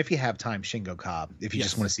 Yeah, and if you have time, Shingo Cobb. If you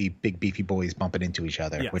just want to see big beefy boys bumping into each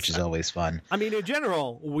other, which is always fun. I mean, in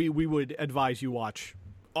general, we would advise you watch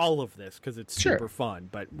all of this because it's super fun.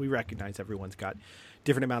 But we recognize everyone's got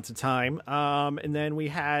different amounts of time. And then we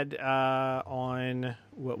had on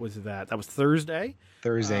what was that? That was Thursday.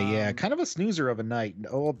 Kind of a snoozer of a night.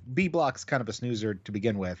 Oh, B Block's kind of a snoozer to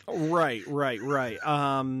begin with. Right.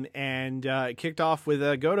 And it kicked off with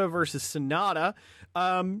Goto versus Sonata.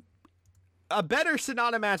 A better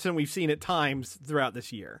Sonata match than we've seen at times throughout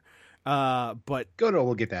this year. But Goto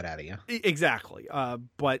will get that out of you. Exactly.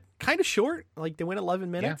 But kind of short. Like they went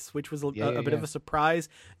 11 minutes, which was a bit of a surprise.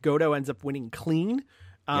 Goto ends up winning clean,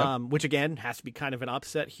 which again has to be kind of an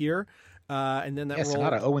upset here. And then that rolls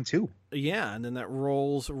Sonata 0-2. Yeah, and then that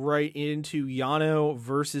rolls right into Yano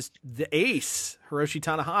versus the Ace, Hiroshi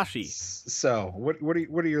Tanahashi. So, what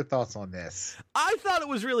are your thoughts on this? I thought it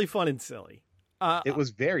was really fun and silly. It was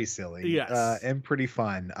very silly, yes, and pretty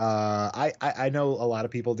fun. I know a lot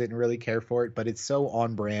of people didn't really care for it, but it's so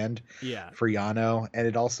on brand for Yano, and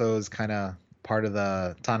it also is kind of part of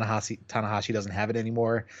the Tanahashi doesn't have it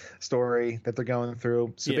anymore story that they're going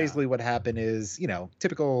through. So basically what happened is,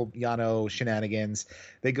 typical Yano shenanigans.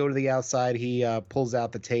 They go to the outside, he pulls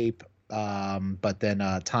out the tape, but then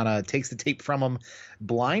Tana takes the tape from him,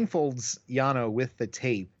 blindfolds Yano with the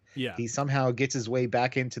tape, Yeah. He somehow gets his way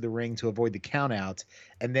back into the ring to avoid the count out,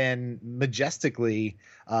 and then majestically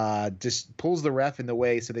just pulls the ref in the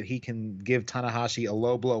way so that he can give Tanahashi a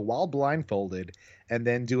low blow while blindfolded, and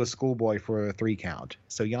then do a schoolboy for a 3 count.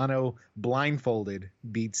 So Yano blindfolded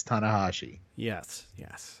beats Tanahashi. Yes.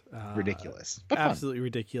 Ridiculous. But fun. Absolutely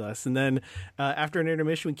ridiculous. And then after an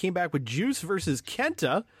intermission, we came back with Juice versus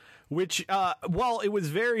Kenta, which, while it was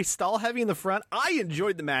very stall heavy in the front, I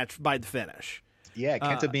enjoyed the match by the finish. Yeah,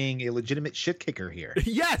 Kenta being a legitimate shit kicker here.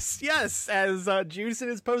 Yes, as Juice in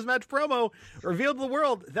his post-match promo revealed to the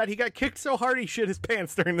world that he got kicked so hard he shit his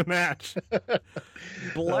pants during the match.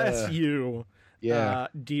 Bless you,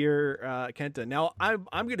 dear Kenta. Now, I'm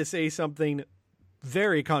going to say something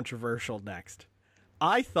very controversial next.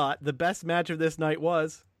 I thought the best match of this night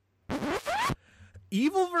was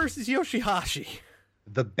Evil versus Yoshihashi.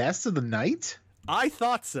 The best of the night? I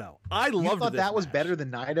thought so. I loved it. You thought that was better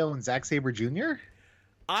than Naito and Zack Sabre Jr.?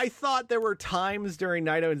 I thought there were times during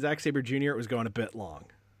Naito and Zack Sabre Jr. it was going a bit long.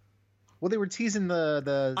 Well, they were teasing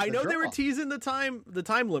the I know they were teasing the time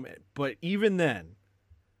limit, but even then.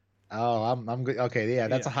 Oh, I'm good. Okay, yeah,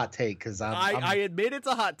 that's a hot take because I admit it's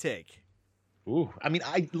a hot take. Ooh, I mean,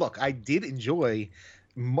 I did enjoy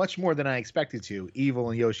much more than I expected to Evil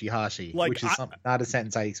and Yoshihashi, which is not a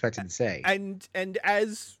sentence I expected to say. And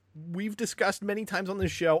as we've discussed many times on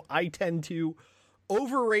this show, I tend to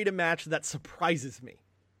overrate a match that surprises me.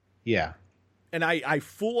 Yeah. And I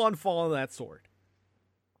full on fall on that sword.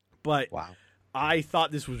 But wow. I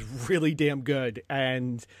thought this was really damn good.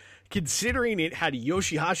 And considering it had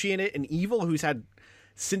Yoshihashi in it and Evil, who's had,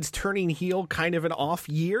 since turning heel, kind of an off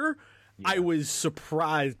year, I was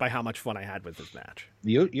surprised by how much fun I had with this match.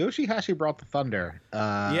 Yoshihashi brought the thunder.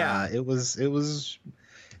 It was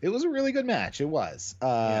a really good match. It was.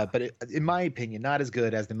 But in my opinion, not as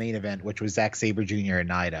good as the main event, which was Zack Sabre Jr.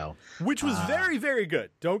 and Naito. Which was very, very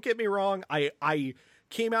good. Don't get me wrong. I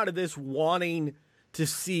came out of this wanting to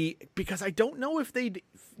see, because I don't know if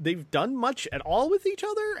they've done much at all with each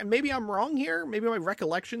other, and maybe I'm wrong here. Maybe my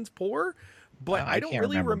recollection's poor, but I don't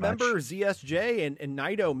really remember ZSJ and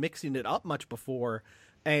Naito mixing it up much before.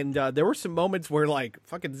 And there were some moments where, like,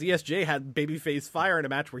 fucking ZSJ had babyface fire in a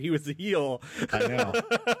match where he was the heel. I know.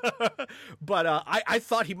 But I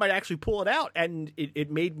thought he might actually pull it out, and it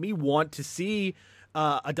made me want to see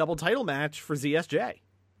a double title match for ZSJ.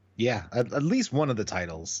 Yeah, at least one of the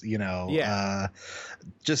titles, you know. Yeah.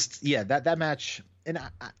 That match, and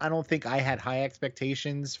I don't think I had high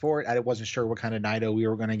expectations for it. I wasn't sure what kind of Naito we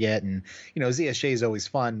were going to get. And, you know, ZSJ is always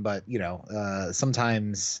fun, but, you know,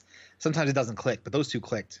 sometimes it doesn't click. But those two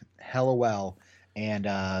clicked hella well. And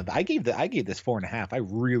I gave this 4.5. I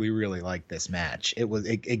really, really liked this match.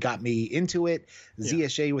 It got me into it.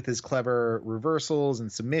 ZSJ with his clever reversals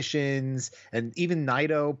and submissions, and even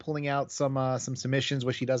Naito pulling out some submissions,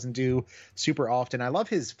 which he doesn't do super often. I love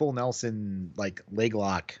his full Nelson like leg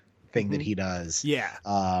lock thing that he does. Yeah.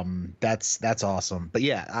 That's awesome. But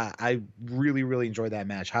yeah, I really, really enjoyed that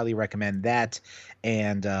match. Highly recommend that.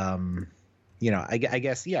 And you know, I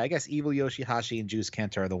guess Evil Yoshihashi and Juice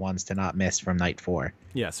Kenta are the ones to not miss from night 4.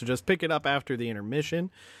 Yeah, so just pick it up after the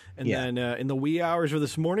intermission. And then in the wee hours of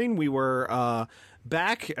this morning, we were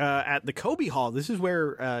back at the Kobe Hall. This is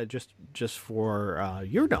where, just for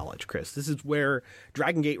your knowledge, Chris, this is where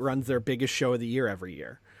Dragon Gate runs their biggest show of the year every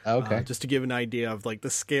year. Okay. Just to give an idea of, like,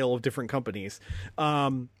 the scale of different companies.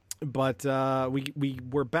 But we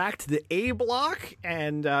were back to the A block,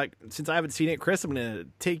 and since I haven't seen it, Chris, I'm going to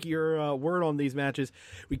take your word on these matches.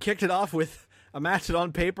 We kicked it off with a match that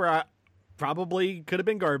on paper probably could have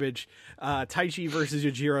been garbage. Taichi versus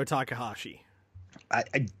Yujiro Takahashi.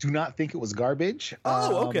 I do not think it was garbage.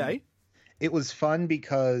 Oh, okay. It was fun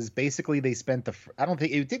because basically they spent I don't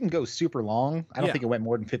think it didn't go super long. I don't think it went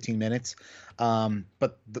more than 15 minutes.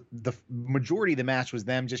 But the majority of the match was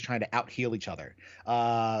them just trying to out heel each other,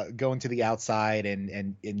 going to the outside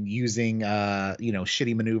and using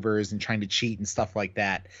shitty maneuvers and trying to cheat and stuff like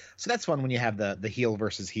that. So that's fun when you have the heel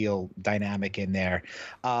versus heel dynamic in there.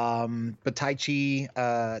 But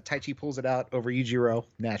Taichi pulls it out over Yujiro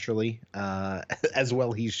naturally, as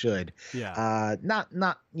well he should. Yeah. Not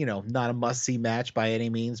a must-see match by any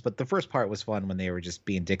means, but the first part was fun when they were just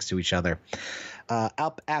being dicks to each other.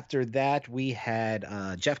 Up after that, we had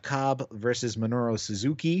Jeff Cobb versus Minoru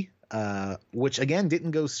Suzuki, which again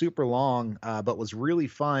didn't go super long, but was really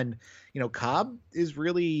fun. You know, Cobb is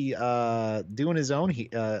really doing his own,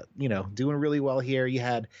 doing really well here. You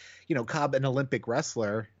had, Cobb, an Olympic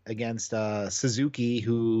wrestler, against Suzuki,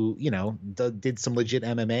 who, did some legit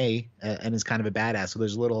MMA and is kind of a badass. So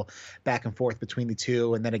there's a little back and forth between the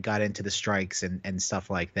two, and then it got into the strikes and stuff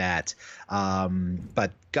like that.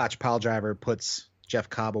 But Gotch Piledriver puts Jeff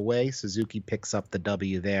Cobb away. Suzuki picks up the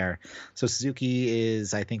W there. So Suzuki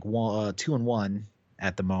is, I think, 2-1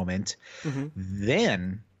 at the moment.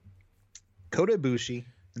 Then Kota Ibushi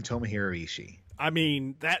and Tomohiro Ishii. I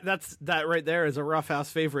mean, that right there is a Roughhouse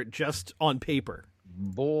favorite just on paper.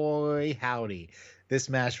 Boy, howdy. This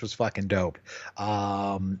match was fucking dope.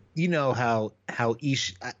 You know how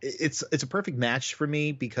Ishii, it's a perfect match for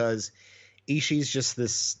me because Ishii's just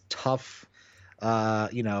this tough,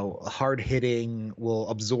 hard hitting, will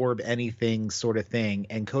absorb anything sort of thing.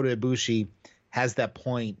 And Kota Ibushi has that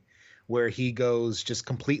point where he goes just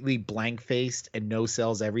completely blank faced and no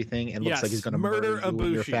sells everything and looks like he's going to murder you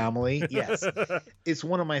and your family. Yes. It's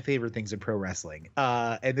one of my favorite things in pro wrestling.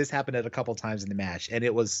 And this happened at a couple times in the match and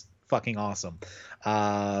it was fucking awesome.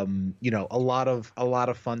 A lot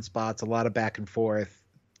of fun spots, a lot of back and forth,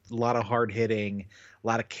 a lot of hard hitting, a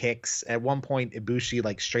lot of kicks. At one point, Ibushi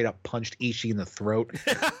like straight up punched Ishii in the throat.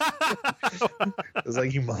 It was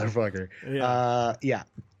like, you motherfucker. Yeah.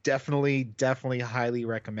 Definitely highly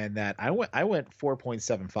recommend that. I went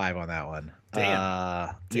 4.75 on that one.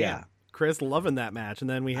 Damn. Yeah. Chris loving that match. And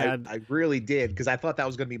then we had I really did, because I thought that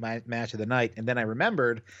was going to be my match of the night, and then I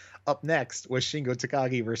remembered up next was Shingo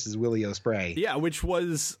Takagi versus Willie Ospreay. Yeah, which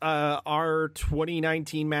was our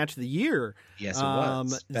 2019 match of the year. Yes, it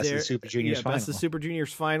was. Best of Super Juniors final. Best of Super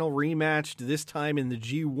Juniors final, rematched this time in the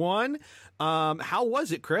G1. How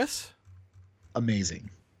was it, Chris? Amazing.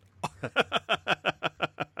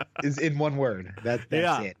 Is in one word. That's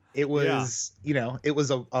it. It was, it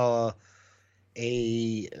was a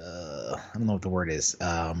I don't know what the word is.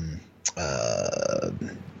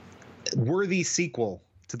 Worthy sequel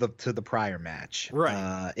to the prior match.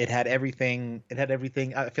 Right. It had everything.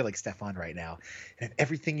 I feel like Stefan right now. It had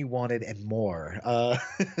everything you wanted and more.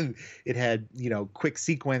 It had, quick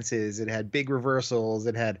sequences. It had big reversals.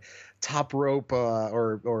 It had top rope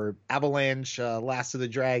or avalanche, Last of the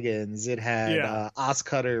Dragons. It had os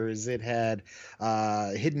cutters. It had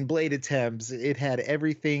hidden blade attempts. It had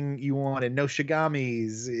everything you wanted. No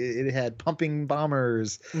shigamis. It had pumping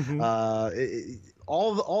bombers.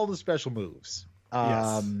 All the special moves.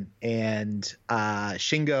 And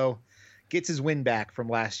Shingo gets his win back from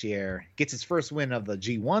last year, gets his first win of the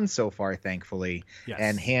G1 so far, thankfully,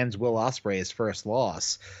 and hands Will Ospreay his first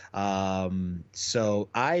loss. So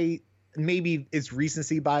maybe it's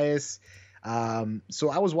recency bias. So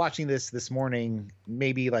I was watching this morning,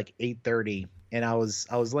 maybe like 8:30, and I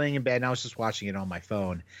was laying in bed and I was just watching it on my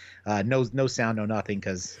phone. No sound, no nothing,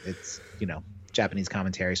 because it's, Japanese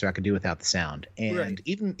commentary, so I could do without the sound. And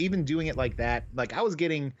even doing it like that, like I was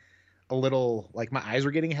getting a little, like my eyes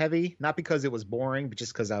were getting heavy, not because it was boring, but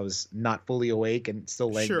just because I was not fully awake and still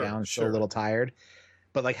laying down, still a little tired.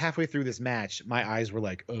 But like halfway through this match, my eyes were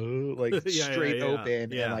like, straight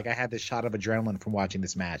open. And like I had this shot of adrenaline from watching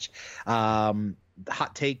this match. Hot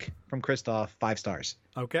take from Christoff, 5 stars.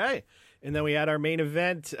 Okay. And then we had our main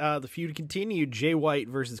event. The feud continued. Jay White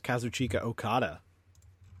versus Kazuchika Okada.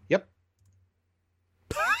 Yep.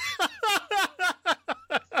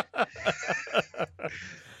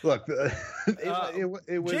 Look,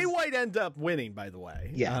 it was Jay White ended up winning, by the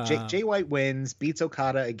way. Yeah, Jay White wins, beats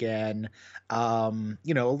Okada again. A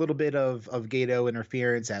little bit of Gato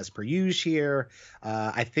interference as per usual here.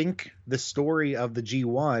 I think the story of the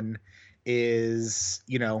G1 is,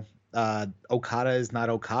 Okada is not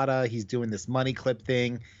Okada. He's doing this money clip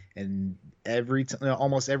thing, and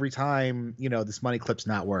almost every time, this money clip's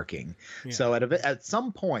not working. Yeah. So at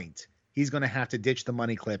some point, he's going to have to ditch the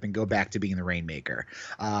money clip and go back to being the Rainmaker.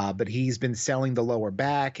 But he's been selling the lower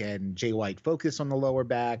back, and Jay White focused on the lower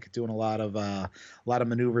back, doing a lot of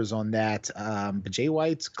maneuvers on that. But Jay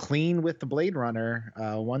White's clean with the Blade Runner,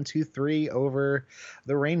 1, 2, 3 over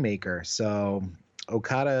the Rainmaker. So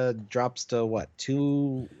Okada drops to what,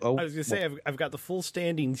 2-0? I was gonna say I've got the full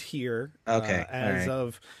standings here. Okay, as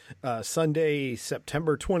of Sunday,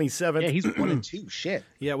 September 27th. Yeah, he's 1-2. Shit.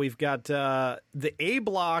 Yeah, we've got the A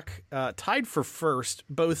block tied for first,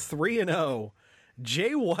 both 3-0.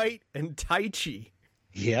 Jay White and Taichi.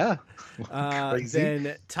 Yeah. Crazy.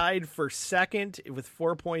 Then tied for second with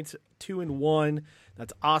 4 points, 2-1.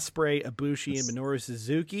 That's Ospreay, Ibushi, and Minoru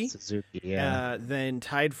Suzuki. Yeah. Then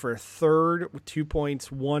tied for third with 2 points,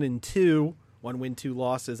 1-2. 1 win, 2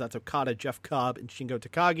 losses. That's Okada, Jeff Cobb, and Shingo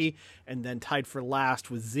Takagi. And then tied for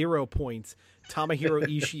last with 0 points, Tomohiro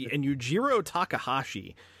Ishii and Yujiro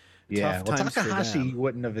Takahashi. Yeah, well, Takahashi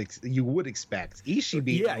you would expect. Ishii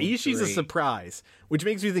being Ishii's a surprise, which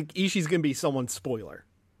makes me think Ishii's going to be someone's spoiler.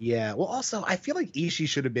 Yeah, well, also, I feel like Ishii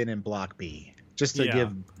should have been in Block B, just to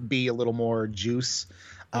give B a little more juice.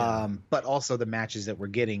 But also the matches that we're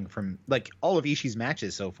getting from, like, all of Ishii's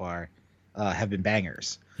matches so far have been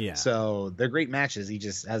bangers. Yeah. So they're great matches. He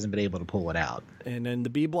just hasn't been able to pull it out. And then the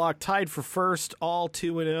B block tied for first, all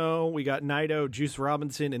 2-0. We got Naito, Juice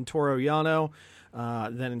Robinson, and Toru Yano.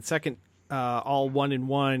 Then in second, all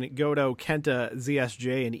 1-1, Goto, Kenta,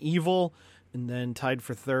 ZSJ, and Evil. And then tied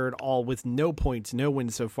for third, all with no points, no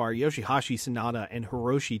wins so far, Yoshihashi Sanada and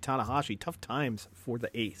Hiroshi Tanahashi. Tough times for the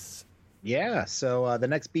ace. Yeah, so the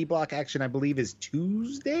next B block action, I believe, is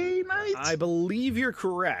Tuesday night? I believe you're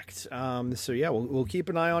correct. So yeah, we'll keep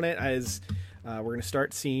an eye on it as we're going to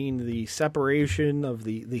start seeing the separation of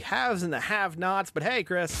the haves and the have-nots. But hey,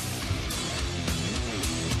 Chris,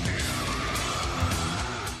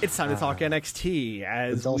 it's time to talk NXT.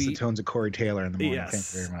 As the dulcet tones of Corey Taylor in the morning. Yes,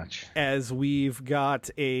 thank you very much. As we've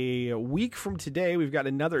got a week from today, we've got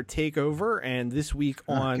another takeover, and this week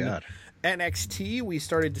on NXT, we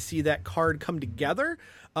started to see that card come together.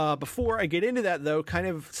 Before I get into that, though, kind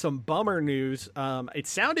of some bummer news. It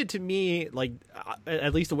sounded to me like,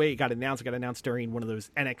 at least the way it got announced during one of those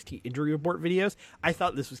NXT injury report videos. I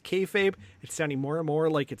thought this was kayfabe. It's sounding more and more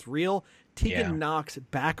like it's real. Tegan Knox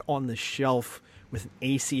back on the shelf with an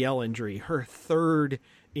ACL injury, her third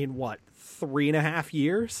in 3.5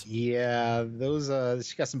 years? Yeah, those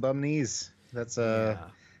she got some bum knees. That's a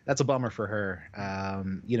bummer for her.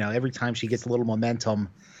 Every time she gets a little momentum,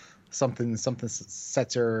 something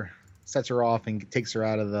sets her off and takes her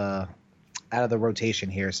out of the rotation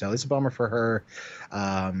here. So it's a bummer for her.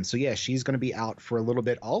 So yeah, she's going to be out for a little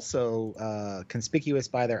bit. Also, conspicuous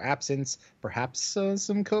by their absence, perhaps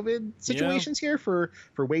some COVID situations here for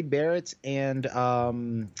Wade Barrett and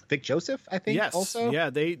Vic Joseph, I think. Yes. Also, yeah,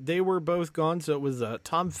 they were both gone. So it was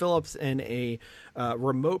Tom Phillips and a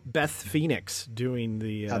remote Beth Phoenix doing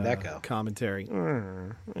the How'd that go? Commentary.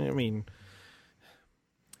 I mean,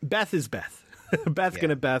 Beth is Beth. Beth's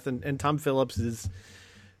gonna Beth, and Tom Phillips is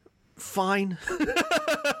fine. He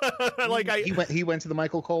went to the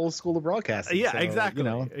Michael Cole School of Broadcasting. Yeah, so, exactly.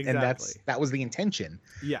 And that was the intention.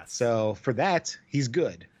 Yes. So for that, he's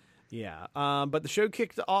good. Yeah. But the show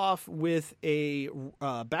kicked off with a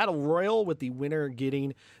battle royal, with the winner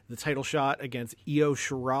getting the title shot against Io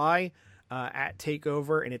Shirai at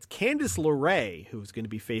TakeOver, and it's Candice LeRae who's going to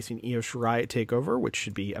be facing Io Shirai at TakeOver, which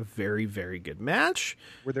should be a very, very good match.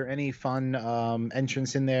 Were there any fun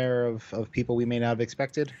entrants in there of people we may not have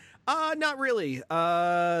expected? Not really.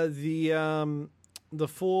 The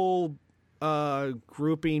full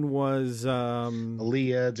grouping was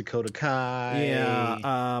Aaliyah, Dakota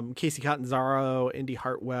Kai, Casey Catanzaro, Indy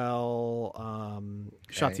Hartwell,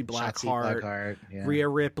 Shotzi Blackheart, Rhea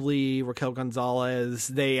Ripley, Raquel Gonzalez.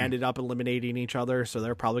 They ended up eliminating each other, so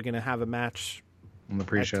they're probably going to have a match on the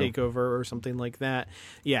pre-show at TakeOver or something like that.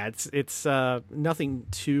 Yeah, it's nothing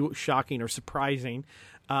too shocking or surprising.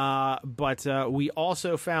 But we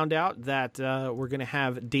also found out that we're going to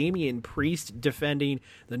have Damian Priest defending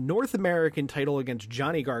the North American title against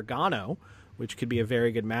Johnny Gargano, which could be a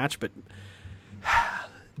very good match. But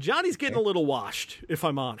Johnny's getting a little washed, if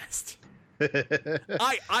I'm honest.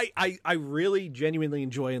 I really genuinely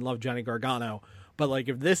enjoy and love Johnny Gargano, but like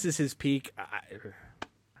if this is his peak, I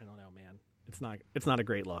don't know, man. It's not a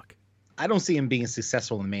great look. I don't see him being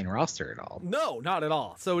successful in the main roster at all. No, not at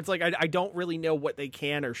all. So it's like I don't really know what they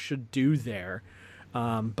can or should do there,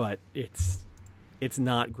 but it's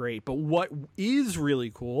not great. But what is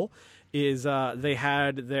really cool is they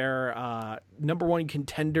had their number one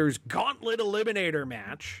contenders gauntlet eliminator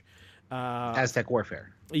match. Aztec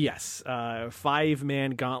Warfare. Yes,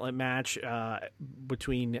 5-man gauntlet match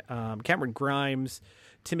between Cameron Grimes,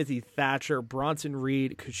 Timothy Thatcher, Bronson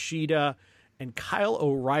Reed, Kushida, and Kyle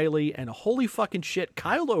O'Reilly. And holy fucking shit,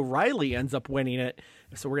 Kyle O'Reilly ends up winning it.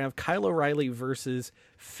 So we're going to have Kyle O'Reilly versus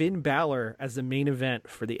Finn Balor as the main event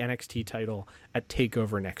for the NXT title at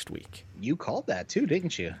TakeOver next week. You called that too,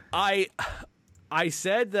 didn't you? I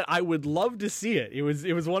said that I would love to see it. It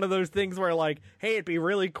was one of those things where like, hey, it'd be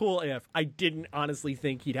really cool if. I didn't honestly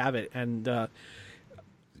think he'd have it. And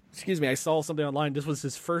excuse me, I saw something online. This was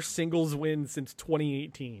his first singles win since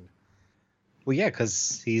 2018. Well, yeah,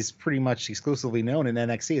 because he's pretty much exclusively known in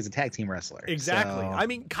NXT as a tag team wrestler. Exactly. So, I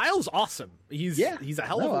mean, Kyle's awesome. He's a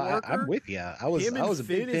hell of a worker. I'm with you. I was a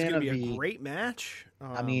big fan of a great match.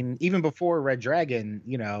 I mean, even before Red Dragon,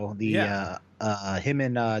 him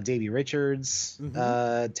and Davey Richards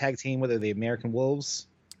tag team, whether the American Wolves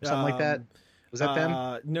or something like that. Was that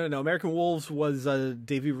them? No. American Wolves was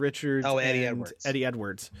Davey Richards. Oh, and Eddie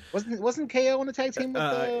Edwards. Wasn't KO in the tag team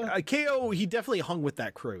with KO? He definitely hung with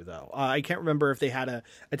that crew, though. I can't remember if they had a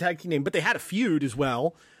tag team name, but they had a feud as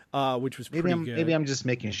well. which was pretty good. Maybe I'm just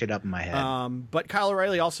making shit up in my head. But Kyle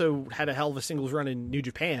O'Reilly also had a hell of a singles run in New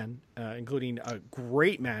Japan, including a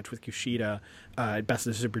great match with Kushida at Best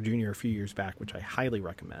of Super Junior a few years back, which I highly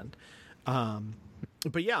recommend.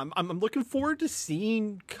 But yeah, I'm looking forward to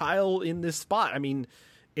seeing Kyle in this spot. I mean,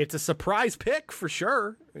 it's a surprise pick for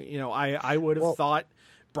sure. You know, I would have thought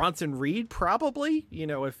Bronson Reed probably, you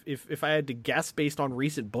know, if I had to guess based on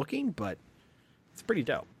recent booking, but it's pretty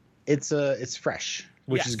dope. It's fresh,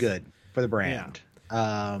 which is good for the brand.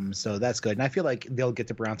 Yeah. So that's good. And I feel like they'll get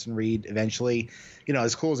to Bronson Reed eventually. You know,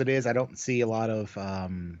 as cool as it is, I don't see a lot of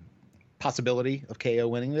possibility of KO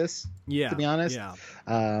winning this, to be honest. Yeah.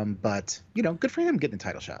 But, you know, good for him getting a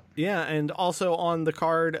title shot. Yeah, and also on the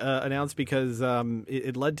card announced because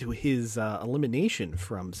it led to his elimination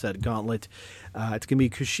from said gauntlet. It's going to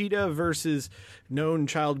be Kushida versus known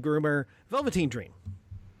child groomer Velveteen Dream.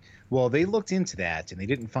 Well, they looked into that, and they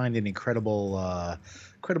didn't find any credible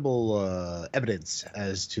evidence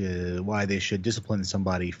as to why they should discipline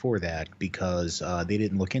somebody for that, because they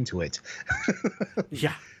didn't look into it.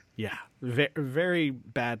 Yeah. Very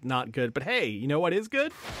bad, not good. But hey, you know what is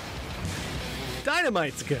good?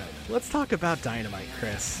 Dynamite's good. Let's talk about Dynamite,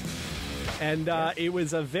 Chris. And it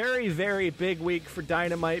was a very, very big week for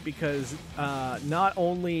Dynamite because not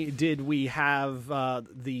only did we have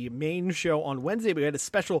the main show on Wednesday, but we had a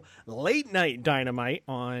special late night Dynamite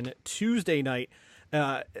on Tuesday night.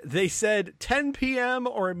 They said 10 p.m.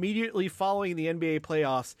 or immediately following the NBA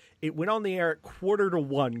playoffs. It went on the air at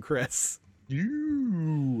 1:45, Chris.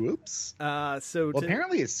 Oops.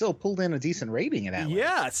 Apparently it still pulled in a decent rating in that.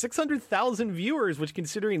 Yeah, 600,000 viewers, which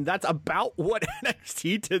considering that's about what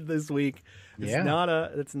NXT did this week, it's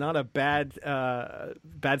not a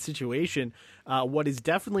bad situation. What is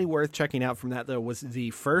definitely worth checking out from that though was the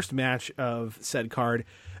first match of said card,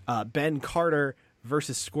 Ben Carter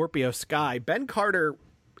versus Scorpio Sky. Ben Carter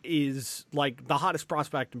is like the hottest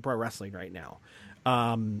prospect in pro wrestling right now.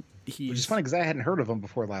 Which is funny because I hadn't heard of him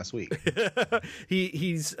before last week.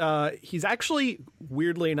 He's actually,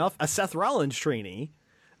 weirdly enough, a Seth Rollins trainee.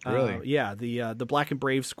 Really? Yeah, the Black and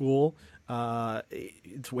Brave school.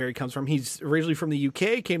 It's where he comes from. He's originally from the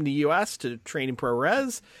UK, came to the US to train in pro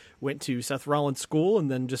res, went to Seth Rollins school,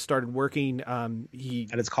 and then just started working. At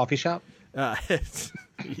his coffee shop?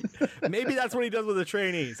 Maybe that's what he does with the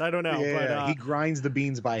trainees. I don't know. Yeah, but, he grinds the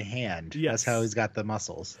beans by hand. Yes. That's how he's got the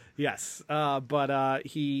muscles. Yes. But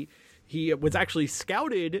he was actually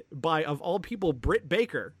scouted by, of all people, Britt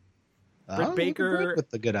Baker. Britt Baker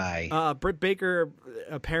with the good eye. Britt Baker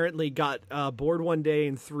apparently got bored one day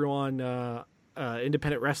and threw on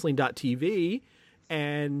independentwrestling.tv,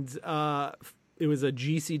 and it was a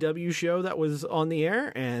GCW show that was on the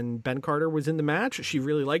air, and Ben Carter was in the match. She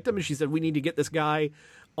really liked him, and she said, we need to get this guy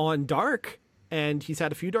on Dark. And he's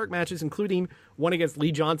had a few Dark matches, including one against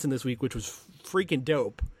Lee Johnson this week, which was freaking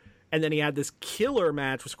dope. And then he had this killer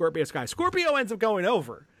match with Scorpio Sky. Scorpio ends up going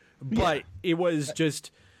over, but it was just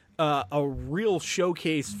a real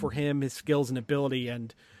showcase for him, his skills and ability.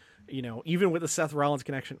 And, you know, even with the Seth Rollins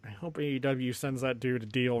connection, I hope AEW sends that dude a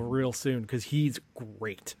deal real soon because he's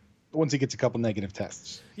great. Once he gets a couple negative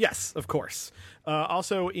tests. Yes, of course.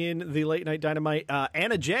 Also in the late night Dynamite,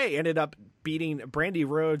 Anna Jay ended up beating Brandy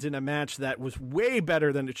Rhodes in a match that was way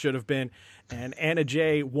better than it should have been. And Anna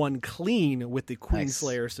Jay won clean with the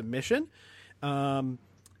Queenslayer submission. And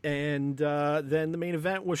then the main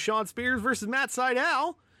event was Shawn Spears versus Matt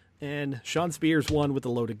Sydal. And Shawn Spears won with a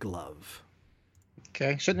loaded glove.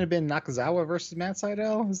 Okay, shouldn't it have been Nakazawa versus Matt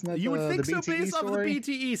Sydal? Isn't that you would think the so BTE based off of the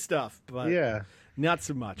BTE stuff, but yeah, not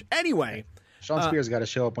so much. Anyway, Shawn Spears got to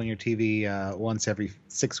show up on your TV once every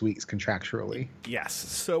 6 weeks contractually. Yes.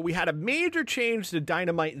 So we had a major change to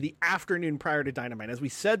Dynamite the afternoon prior to Dynamite. As we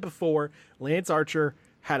said before, Lance Archer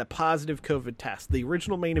had a positive COVID test. The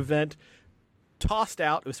original main event tossed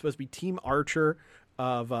out. It was supposed to be Team Archer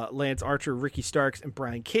of Lance Archer, Ricky Starks, and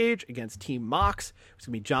Brian Cage against Team Mox. It was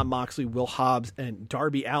going to be Jon Moxley, Will Hobbs, and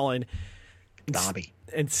Darby Allin. Darby.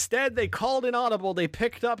 Instead, they called an audible. They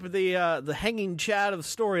picked up the hanging chat of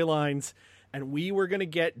storylines, and we were going to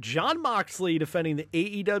get Jon Moxley defending the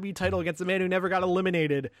AEW title against the man who never got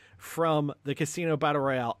eliminated from the Casino Battle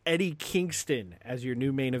Royale, Eddie Kingston, as your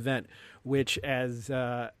new main event, which, as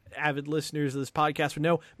avid listeners of this podcast would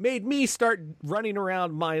know, made me start running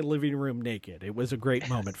around my living room naked. It was a great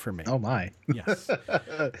moment for me. Oh my. Yes.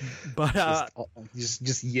 But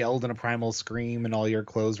just yelled in a primal scream and all your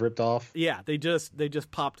clothes ripped off. Yeah, they just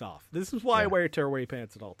popped off. This is why I wear tearaway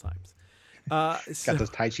pants at all times. Got those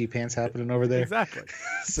Tai Chi pants happening over there. Exactly.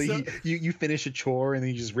 so you finish a chore and then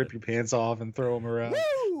you just rip your pants off and throw them around.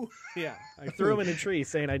 Woo! no! Yeah, I threw them in a tree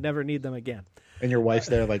saying I'd never need them again. And your wife's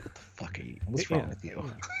there like, what the fuck are you? What's wrong with you?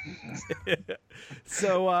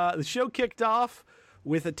 So the show kicked off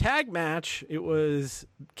with a tag match. It was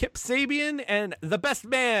Kip Sabian and the best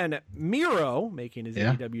man, Miro, making his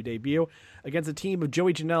AEW debut against a team of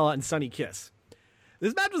Joey Janela and Sonny Kiss.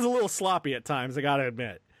 This match was a little sloppy at times, I gotta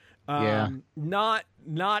admit. Not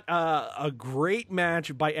a great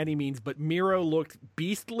match by any means, but Miro looked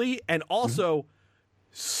beastly and also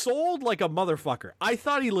sold like a motherfucker. I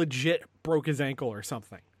thought he legit broke his ankle or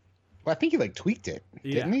something. Well, I think he like tweaked it,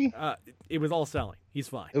 didn't he? It was all selling. He's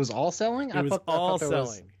fine. It was all selling? It was all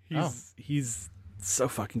selling. He's so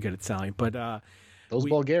fucking good at selling. But those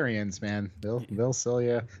Bulgarians, man, they'll sell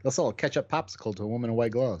you. They'll sell a ketchup popsicle to a woman in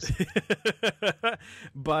white gloves.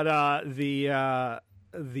 But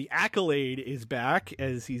the Accolade is back,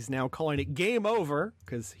 as he's now calling it Game Over,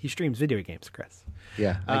 because he streams video games, Chris.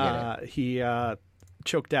 Yeah, I get it. He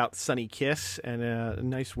choked out Sonny Kiss, and a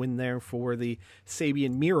nice win there for the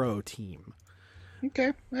Sabian Miro team.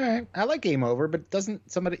 Okay, all right. I like Game Over, but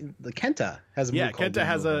doesn't somebody... Kenta has a move called Kenta Game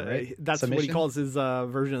has Over, a... right? That's Submission? what he calls his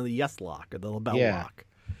version of the Yes Lock, or the Labelle Lock.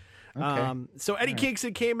 Okay. So Eddie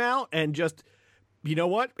Kingston came out and just... You know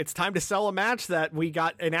what? It's time to sell a match that we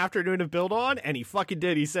got an afternoon of build on, and he fucking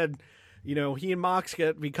did. He said, you know, he and Mox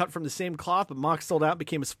be cut from the same cloth, but Mox sold out,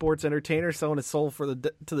 became a sports entertainer, selling his soul to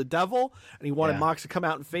the devil, and he wanted Mox to come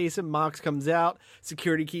out and face him. Mox comes out,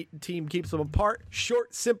 security team keeps them apart.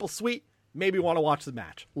 Short, simple, sweet. Maybe want to watch the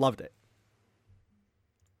match. Loved it.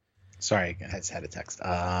 Sorry, I just had a text.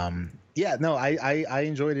 Yeah, no, I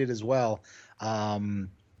enjoyed it as well.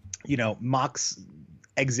 You know, Mox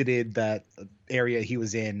exited that area he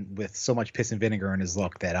was in with so much piss and vinegar in his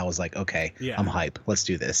look that I was like, okay, I'm hype. Let's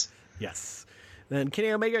do this. Yes. Then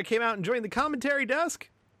Kenny Omega came out and joined the commentary desk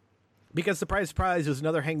because, surprise, surprise, was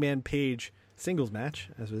another Hangman Page singles match,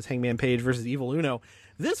 as was Hangman Page versus Evil Uno.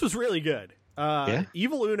 This was really good.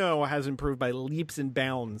 Evil Uno has improved by leaps and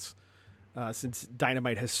bounds since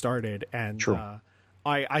Dynamite has started, and True.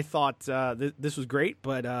 I thought this was great,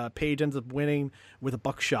 but Page ends up winning with a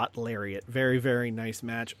buckshot lariat. Very, very nice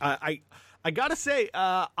match. I gotta say,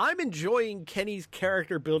 I'm enjoying Kenny's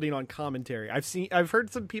character building on commentary. I've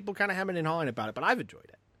heard some people kind of hemming and hawing about it, but I've enjoyed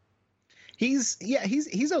it. He's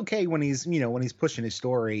okay when he's pushing his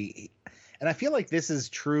story, and I feel like this is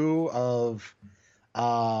true of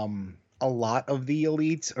a lot of the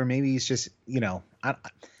elites, or maybe it's just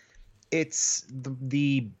it's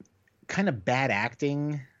the kind of bad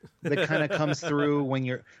acting that kind of comes through when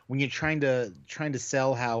you're trying to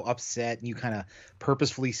sell how upset you kind of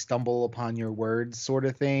purposefully stumble upon your words, sort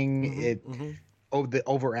of thing. The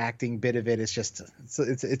overacting bit of it is just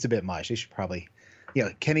it's a bit much. They should probably,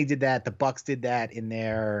 Kenny did that. The Bucks did that in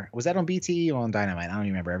there. Was that on BT or on Dynamite? I don't even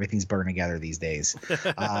remember. Everything's burned together these days.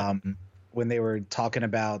 When they were talking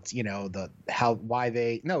about, it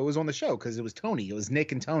was on the show because it was Tony. It was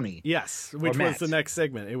Nick and Tony. Yes, which was the next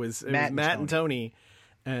segment. It was Matt and Tony.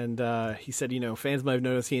 And he said, fans might have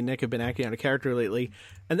noticed he and Nick have been acting out of character lately.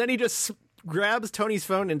 And then he just grabs Tony's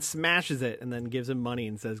phone and smashes it and then gives him money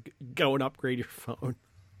and says, go and upgrade your phone.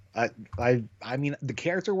 I mean, the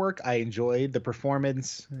character work I enjoyed. The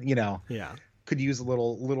performance, could use a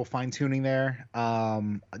little fine tuning there.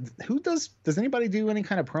 Does anybody do any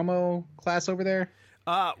kind of promo class over there?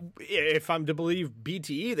 If I'm to believe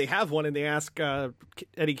BTE, they have one, and they ask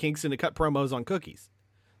Eddie Kingston to cut promos on cookies.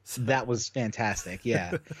 So. That was fantastic.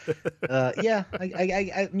 Yeah.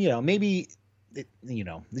 I maybe it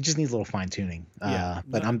just needs a little fine tuning.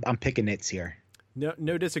 But I'm picking nits here.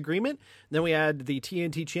 No disagreement. Then we had the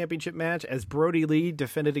TNT Championship match as Brody Lee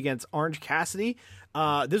defended against Orange Cassidy.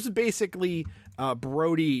 This is basically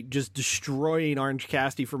Brody just destroying Orange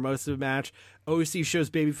Cassidy for most of the match. OC shows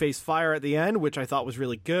babyface fire at the end, which I thought was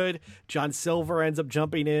really good. John Silver ends up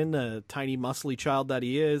jumping in, a tiny muscly child that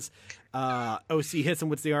he is. OC hits him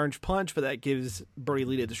with the orange punch, but that gives Brody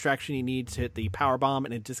Lee the distraction he needs to hit the powerbomb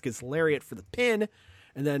and a discus lariat for the pin.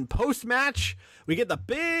 And then post-match, we get the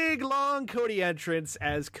big, long Cody entrance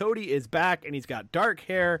as Cody is back, and he's got dark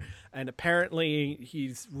hair, and apparently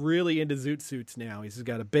he's really into zoot suits now. He's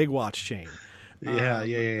got a big watch chain.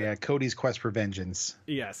 Yeah. Cody's quest for vengeance.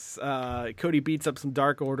 Yes. Cody beats up some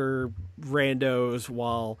Dark Order randos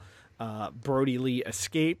while Brody Lee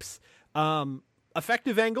escapes.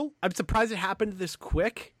 Effective angle. I'm surprised it happened this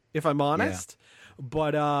quick, if I'm honest. Yeah.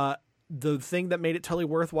 But the thing that made it totally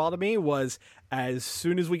worthwhile to me was as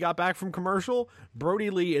soon as we got back from commercial, Brody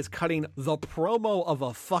Lee is cutting the promo of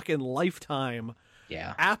a fucking lifetime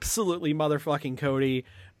Yeah. Absolutely motherfucking Cody.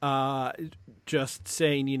 Just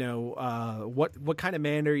saying, what kind of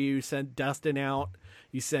man are you? You send Dustin out.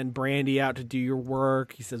 You send Brandy out to do your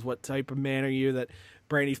work. He says, what type of man are you? That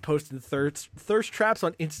Brandy's posting thirst traps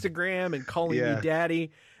on Instagram and calling me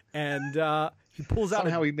daddy. And he pulls out.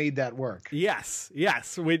 Somehow he made that work. Yes.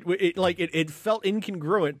 It felt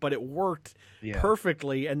incongruent, but it worked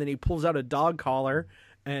perfectly. And then he pulls out a dog collar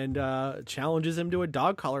and challenges him to a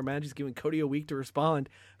dog collar match. He's giving Cody a week to respond.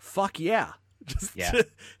 Fuck yeah. Just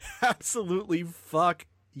absolutely fuck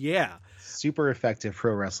yeah. Super effective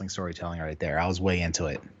pro wrestling storytelling right there. I was way into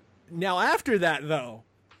it. Now, after that, though,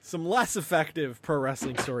 some less effective pro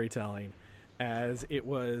wrestling storytelling, as it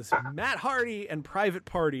was Matt Hardy and Private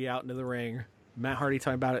Party out into the ring. Matt Hardy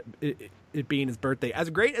talking about it being his birthday.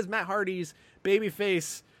 As great as Matt Hardy's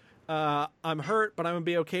babyface, I'm hurt, but I'm going to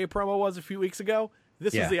be okay promo was a few weeks ago,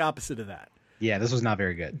 this was the opposite of that. Yeah, this was not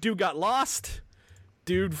very good. Dude got lost.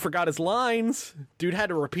 Dude forgot his lines. Dude had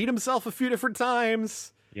to repeat himself a few different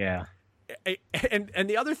times. Yeah. And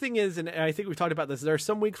the other thing is, and I think we've talked about this, there are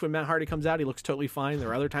some weeks when Matt Hardy comes out, he looks totally fine. There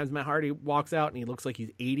are other times Matt Hardy walks out and he looks like he's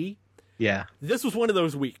 80. Yeah. This was one of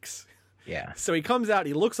those weeks. Yeah. So he comes out,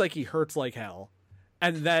 he looks like he hurts like hell.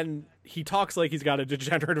 And then he talks like he's got a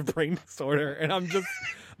degenerative brain disorder. And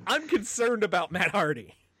I'm concerned about Matt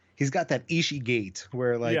Hardy. He's got that Ishii gait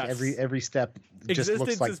where every step just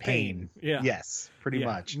looks like pain. Yeah. Yes, pretty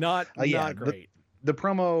much. Not great. The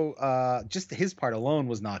promo, just his part alone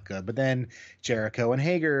was not good. But then Jericho and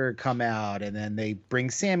Hager come out, and then they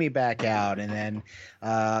bring Sammy back out, and then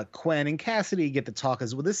Quen and Cassidy get to talk.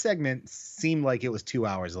 Well, this segment seemed like it was 2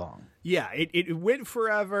 hours long. Yeah, it went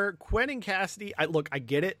forever. Quen and Cassidy, I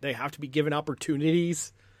get it. They have to be given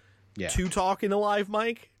opportunities to talk in a live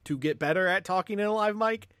mic, to get better at talking in a live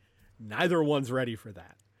mic. Neither one's ready for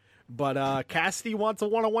that. But Cassidy wants a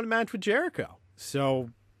one-on-one match with Jericho. So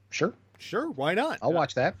Sure, why not? I'll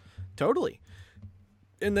watch that. Totally.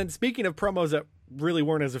 And then speaking of promos that really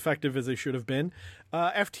weren't as effective as they should have been,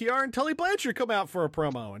 FTR and Tully Blanchard come out for a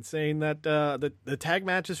promo and saying that the tag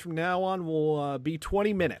matches from now on will be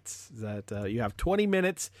 20 minutes. That you have 20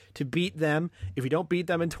 minutes to beat them. If you don't beat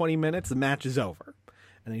them in 20 minutes, the match is over.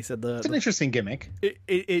 And he said it's an interesting gimmick.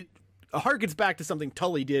 It harkens back to something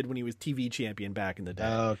Tully did when he was TV champion back in the day.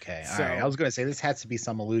 Okay, all right. I was going to say this has to be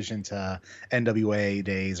some allusion to NWA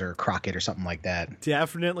days or Crockett or something like that.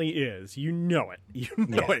 Definitely is. You know it. You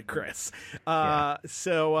know it, Chris.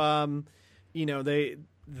 So, they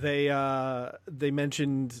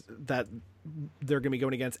mentioned that they're going to be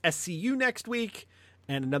going against SCU next week,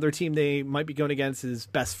 and another team they might be going against is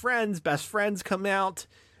Best Friends. Best Friends come out.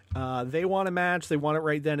 They want a match. They want it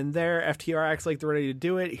right then and there. FTR acts like they're ready to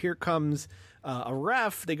do it. Here comes a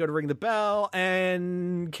ref. They go to ring the bell,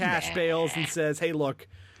 and Cash bails and says, hey, look,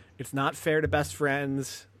 it's not fair to Best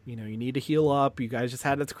Friends. You need to heal up. You guys just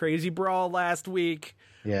had this crazy brawl last week.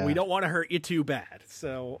 Yeah. We don't want to hurt you too bad.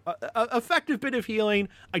 So, effective bit of healing.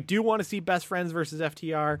 I do want to see Best Friends versus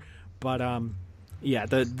FTR, but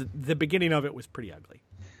the beginning of it was pretty ugly.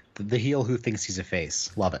 The heel who thinks he's a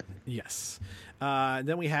face. Love it. Yes.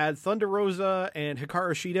 Then we had Thunder Rosa and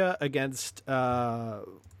Hikaru Shida against.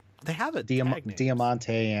 They have a tag name.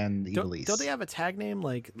 Diamante and Ivelisse. Don't they have a tag name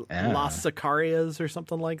like Las Sicarias or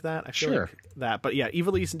something like that? I feel like that. But yeah,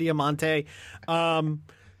 Ivelisse and Diamante.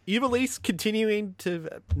 Ivelisse continuing to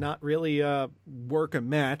not really work a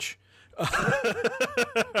match.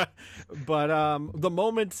 But the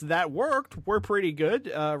moments that worked were pretty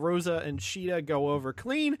good. Rosa and Shida go over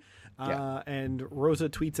clean. And Rosa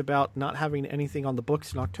tweets about not having anything on the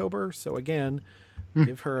books in October. So again,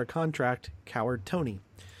 give her a contract, coward Tony.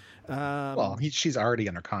 She's already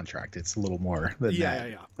under contract. It's a little more than that.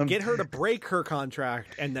 Yeah. Get her to break her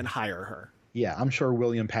contract and then hire her. Yeah, I'm sure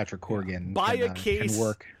William Patrick Corgan buy a case can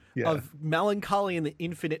work. of melancholy and the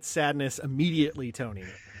infinite sadness immediately, Tony.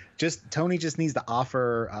 Tony just needs to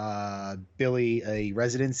offer Billy a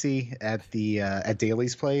residency at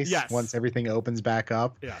Daly's place once everything opens back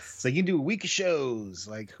up. Yes. So you can do a week of shows.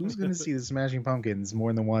 Like, who's going to see the Smashing Pumpkins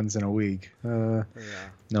more than once in a week?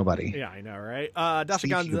 Nobody. Yeah, I know, right? Dasha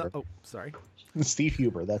Gonzalez. Oh, sorry. Steve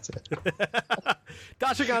Huber, that's it.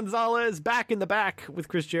 Dasha Gonzalez back in the back with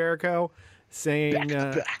Chris Jericho, saying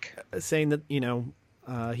that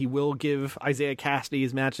he will give Isaiah Cassidy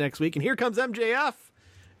his match next week, and here comes MJF.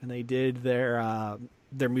 And they did their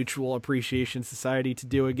Mutual Appreciation Society to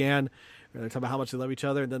do again. They're talking about how much they love each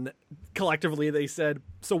other. And then collectively they said,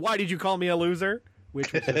 so why did you call me a loser?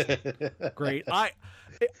 Which was just great.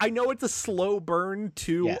 I know it's a slow burn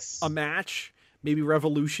to a match, maybe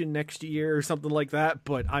Revolution next year or something like that,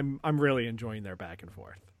 but I'm really enjoying their back and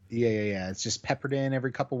forth. Yeah. It's just peppered in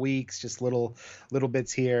every couple weeks, just little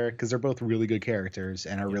bits here, because they're both really good characters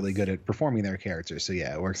and are really good at performing their characters. So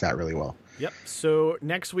yeah, it works out really well. Yep. So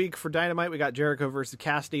next week for Dynamite, we got Jericho versus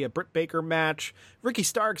Cassidy, a Britt Baker match, Ricky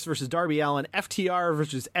Starks versus Darby Allin, FTR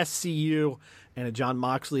versus SCU, and a Jon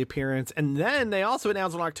Moxley appearance. And then they also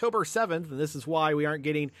announced on October 7th, and this is why we aren't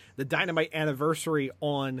getting the Dynamite anniversary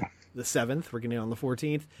on the 7th. We're getting it on the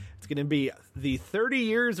 14th. It's going to be the 30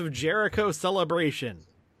 years of Jericho celebration.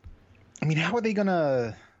 I mean, how are they going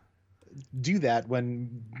to do that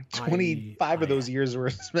when 25 of those years were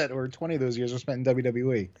spent, or 20 of those years were spent in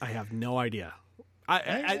WWE? I have no idea.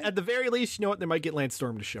 At the very least, you know what? They might get Lance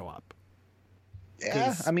Storm to show up.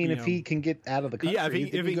 Yeah, I mean, if he can get out of the country. Yeah, if he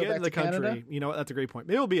can get in the country, Canada? you know what? That's a great point.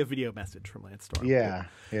 Maybe it'll be a video message from Lance Storm. Yeah.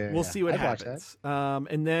 We'll see what happens.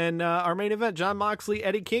 And then our main event, Jon Moxley,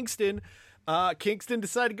 Eddie Kingston. Kingston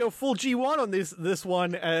decided to go full G1 on this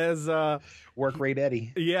one as work rate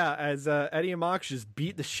Eddie. Yeah, as Eddie and Mox just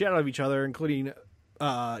beat the shit out of each other, including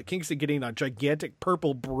Kingston getting a gigantic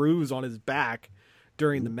purple bruise on his back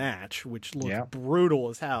during the match, which looked brutal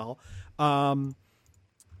as hell.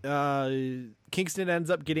 Kingston ends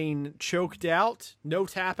up getting choked out, no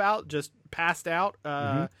tap out, just passed out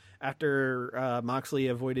after Moxley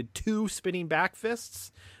avoided 2 spinning back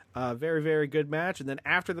fists. Very, very good match. And then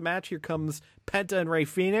after the match, here comes Penta and Rey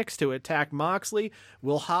Fenix to attack Moxley.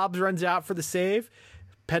 Will Hobbs runs out for the save.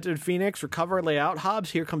 Penta and Phoenix recover, lay out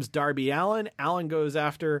Hobbs. Here comes Darby Allin. Allin goes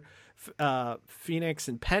after Phoenix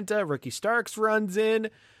and Penta. Ricky Starks runs in,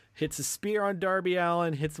 hits a spear on Darby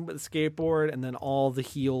Allin, hits him with a skateboard, and then all the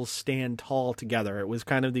heels stand tall together. It was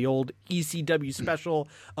kind of the old ECW special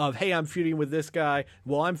of, hey, I'm feuding with this guy.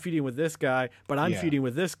 Well, I'm feuding with this guy, but I'm feuding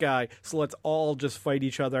with this guy. So let's all just fight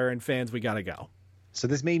each other, and fans, we got to go. So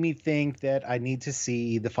this made me think that I need to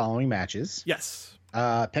see the following matches. Yes.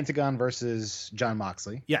 Pentagon versus Jon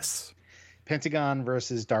Moxley. Yes. Pentagon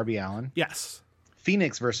versus Darby Allin. Yes.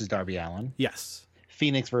 Phoenix versus Darby Allin. Yes.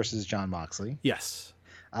 Phoenix versus Jon Moxley. Yes.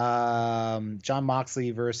 Jon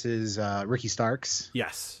Moxley versus Ricky Starks.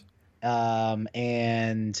 Yes.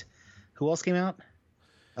 And who else came out?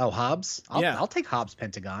 Oh, Hobbs. I'll take Hobbs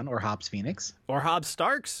Pentagon or Hobbs Phoenix or Hobbs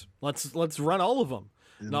Starks. Let's run all of them.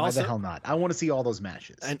 Why the hell not? I want to see all those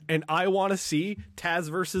matches. And I want to see Taz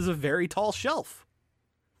versus a very tall shelf.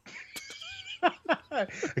 I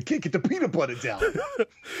can't get the peanut butter down.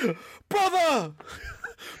 Brother,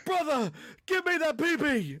 give me that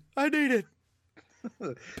PB. I need it.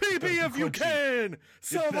 PB if you can.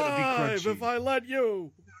 Survive if I let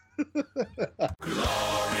you.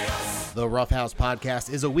 The Roughhouse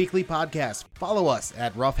Podcast is a weekly podcast. Follow us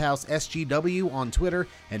at Roughhouse SGW on Twitter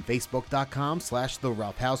and Facebook.com/The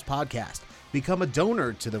Roughhouse Podcast. Become a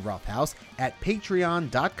donor to The Roughhouse at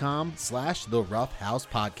Patreon.com/The Roughhouse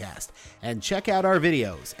Podcast. And check out our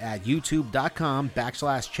videos at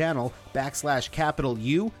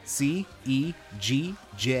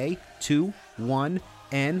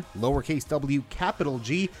YouTube.com/UCEGJ21N lowercase w capital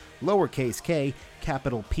G lowercase k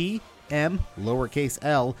capital P M lowercase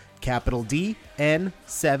L capital D N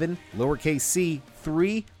 7 lowercase c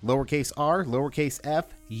 3 lowercase r lowercase f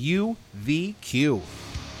U V Q.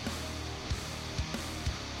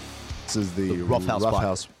 This is the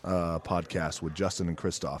Roughhouse podcast with Justin and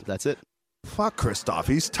Christoff. That's it. Fuck Christoff.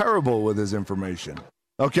 He's terrible with his information.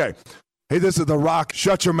 Okay. Hey, this is The Rock.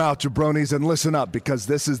 Shut your mouth, jabronis, and listen up, because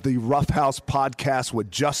this is the Roughhouse podcast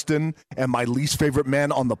with Justin and my least favorite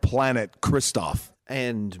man on the planet, Christoff.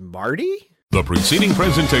 And Marty? The preceding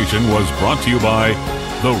presentation was brought to you by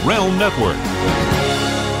the Realm Network.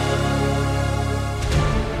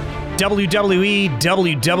 WWE,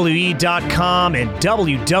 WWE.com, and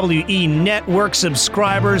WWE Network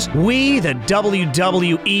subscribers, we, the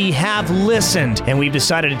WWE, have listened, and we've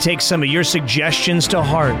decided to take some of your suggestions to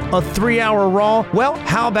heart. A 3-hour Raw? Well,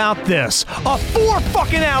 how about this? A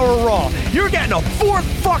 4-fucking-hour Raw! You're getting a 4th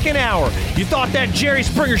fucking hour! You thought that Jerry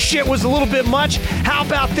Springer shit was a little bit much? How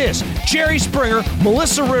about this? Jerry Springer,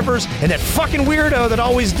 Melissa Rivers, and that fucking weirdo that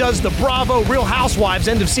always does the Bravo Real Housewives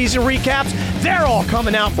end-of-season recaps, they're all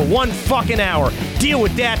coming out for 1 fucking hour. Deal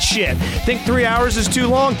with that shit. Think 3 hours is too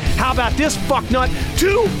long? How about this fucknut?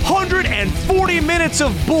 240 minutes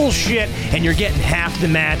of bullshit, and you're getting half the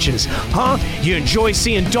matches. Huh? You enjoy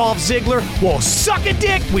seeing Dolph Ziggler? Well, suck a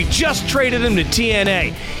dick! We just traded him to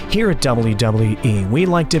TNA. Here at WWE, we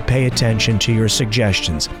like to pay attention to your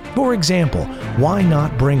suggestions. For example, why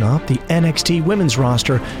not bring up the NXT women's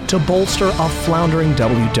roster to bolster a floundering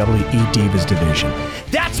WWE Divas division?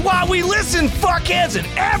 That's why we listen, fuckheads, and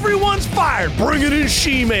every Everyone's fired. Bringing in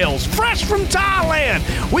she-males, fresh from Thailand.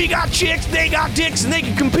 We got chicks, they got dicks, and they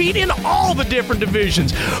can compete in all the different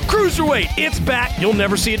divisions. Cruiserweight, it's back. You'll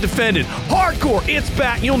never see it defended. Hardcore, it's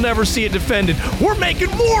back. You'll never see it defended. We're making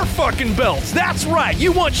more fucking belts. That's right.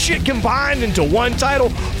 You want shit combined into one title?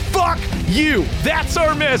 Fuck you. That's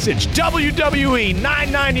our message. WWE,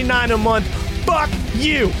 $9.99 a month. Fuck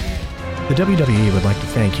you. The WWE would like to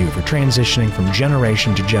thank you for transitioning from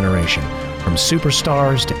generation to generation, from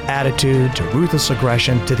superstars to attitude to ruthless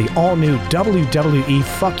aggression to the all-new WWE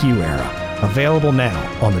Fuck You era. Available now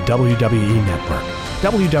on the WWE Network.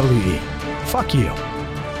 WWE, fuck you.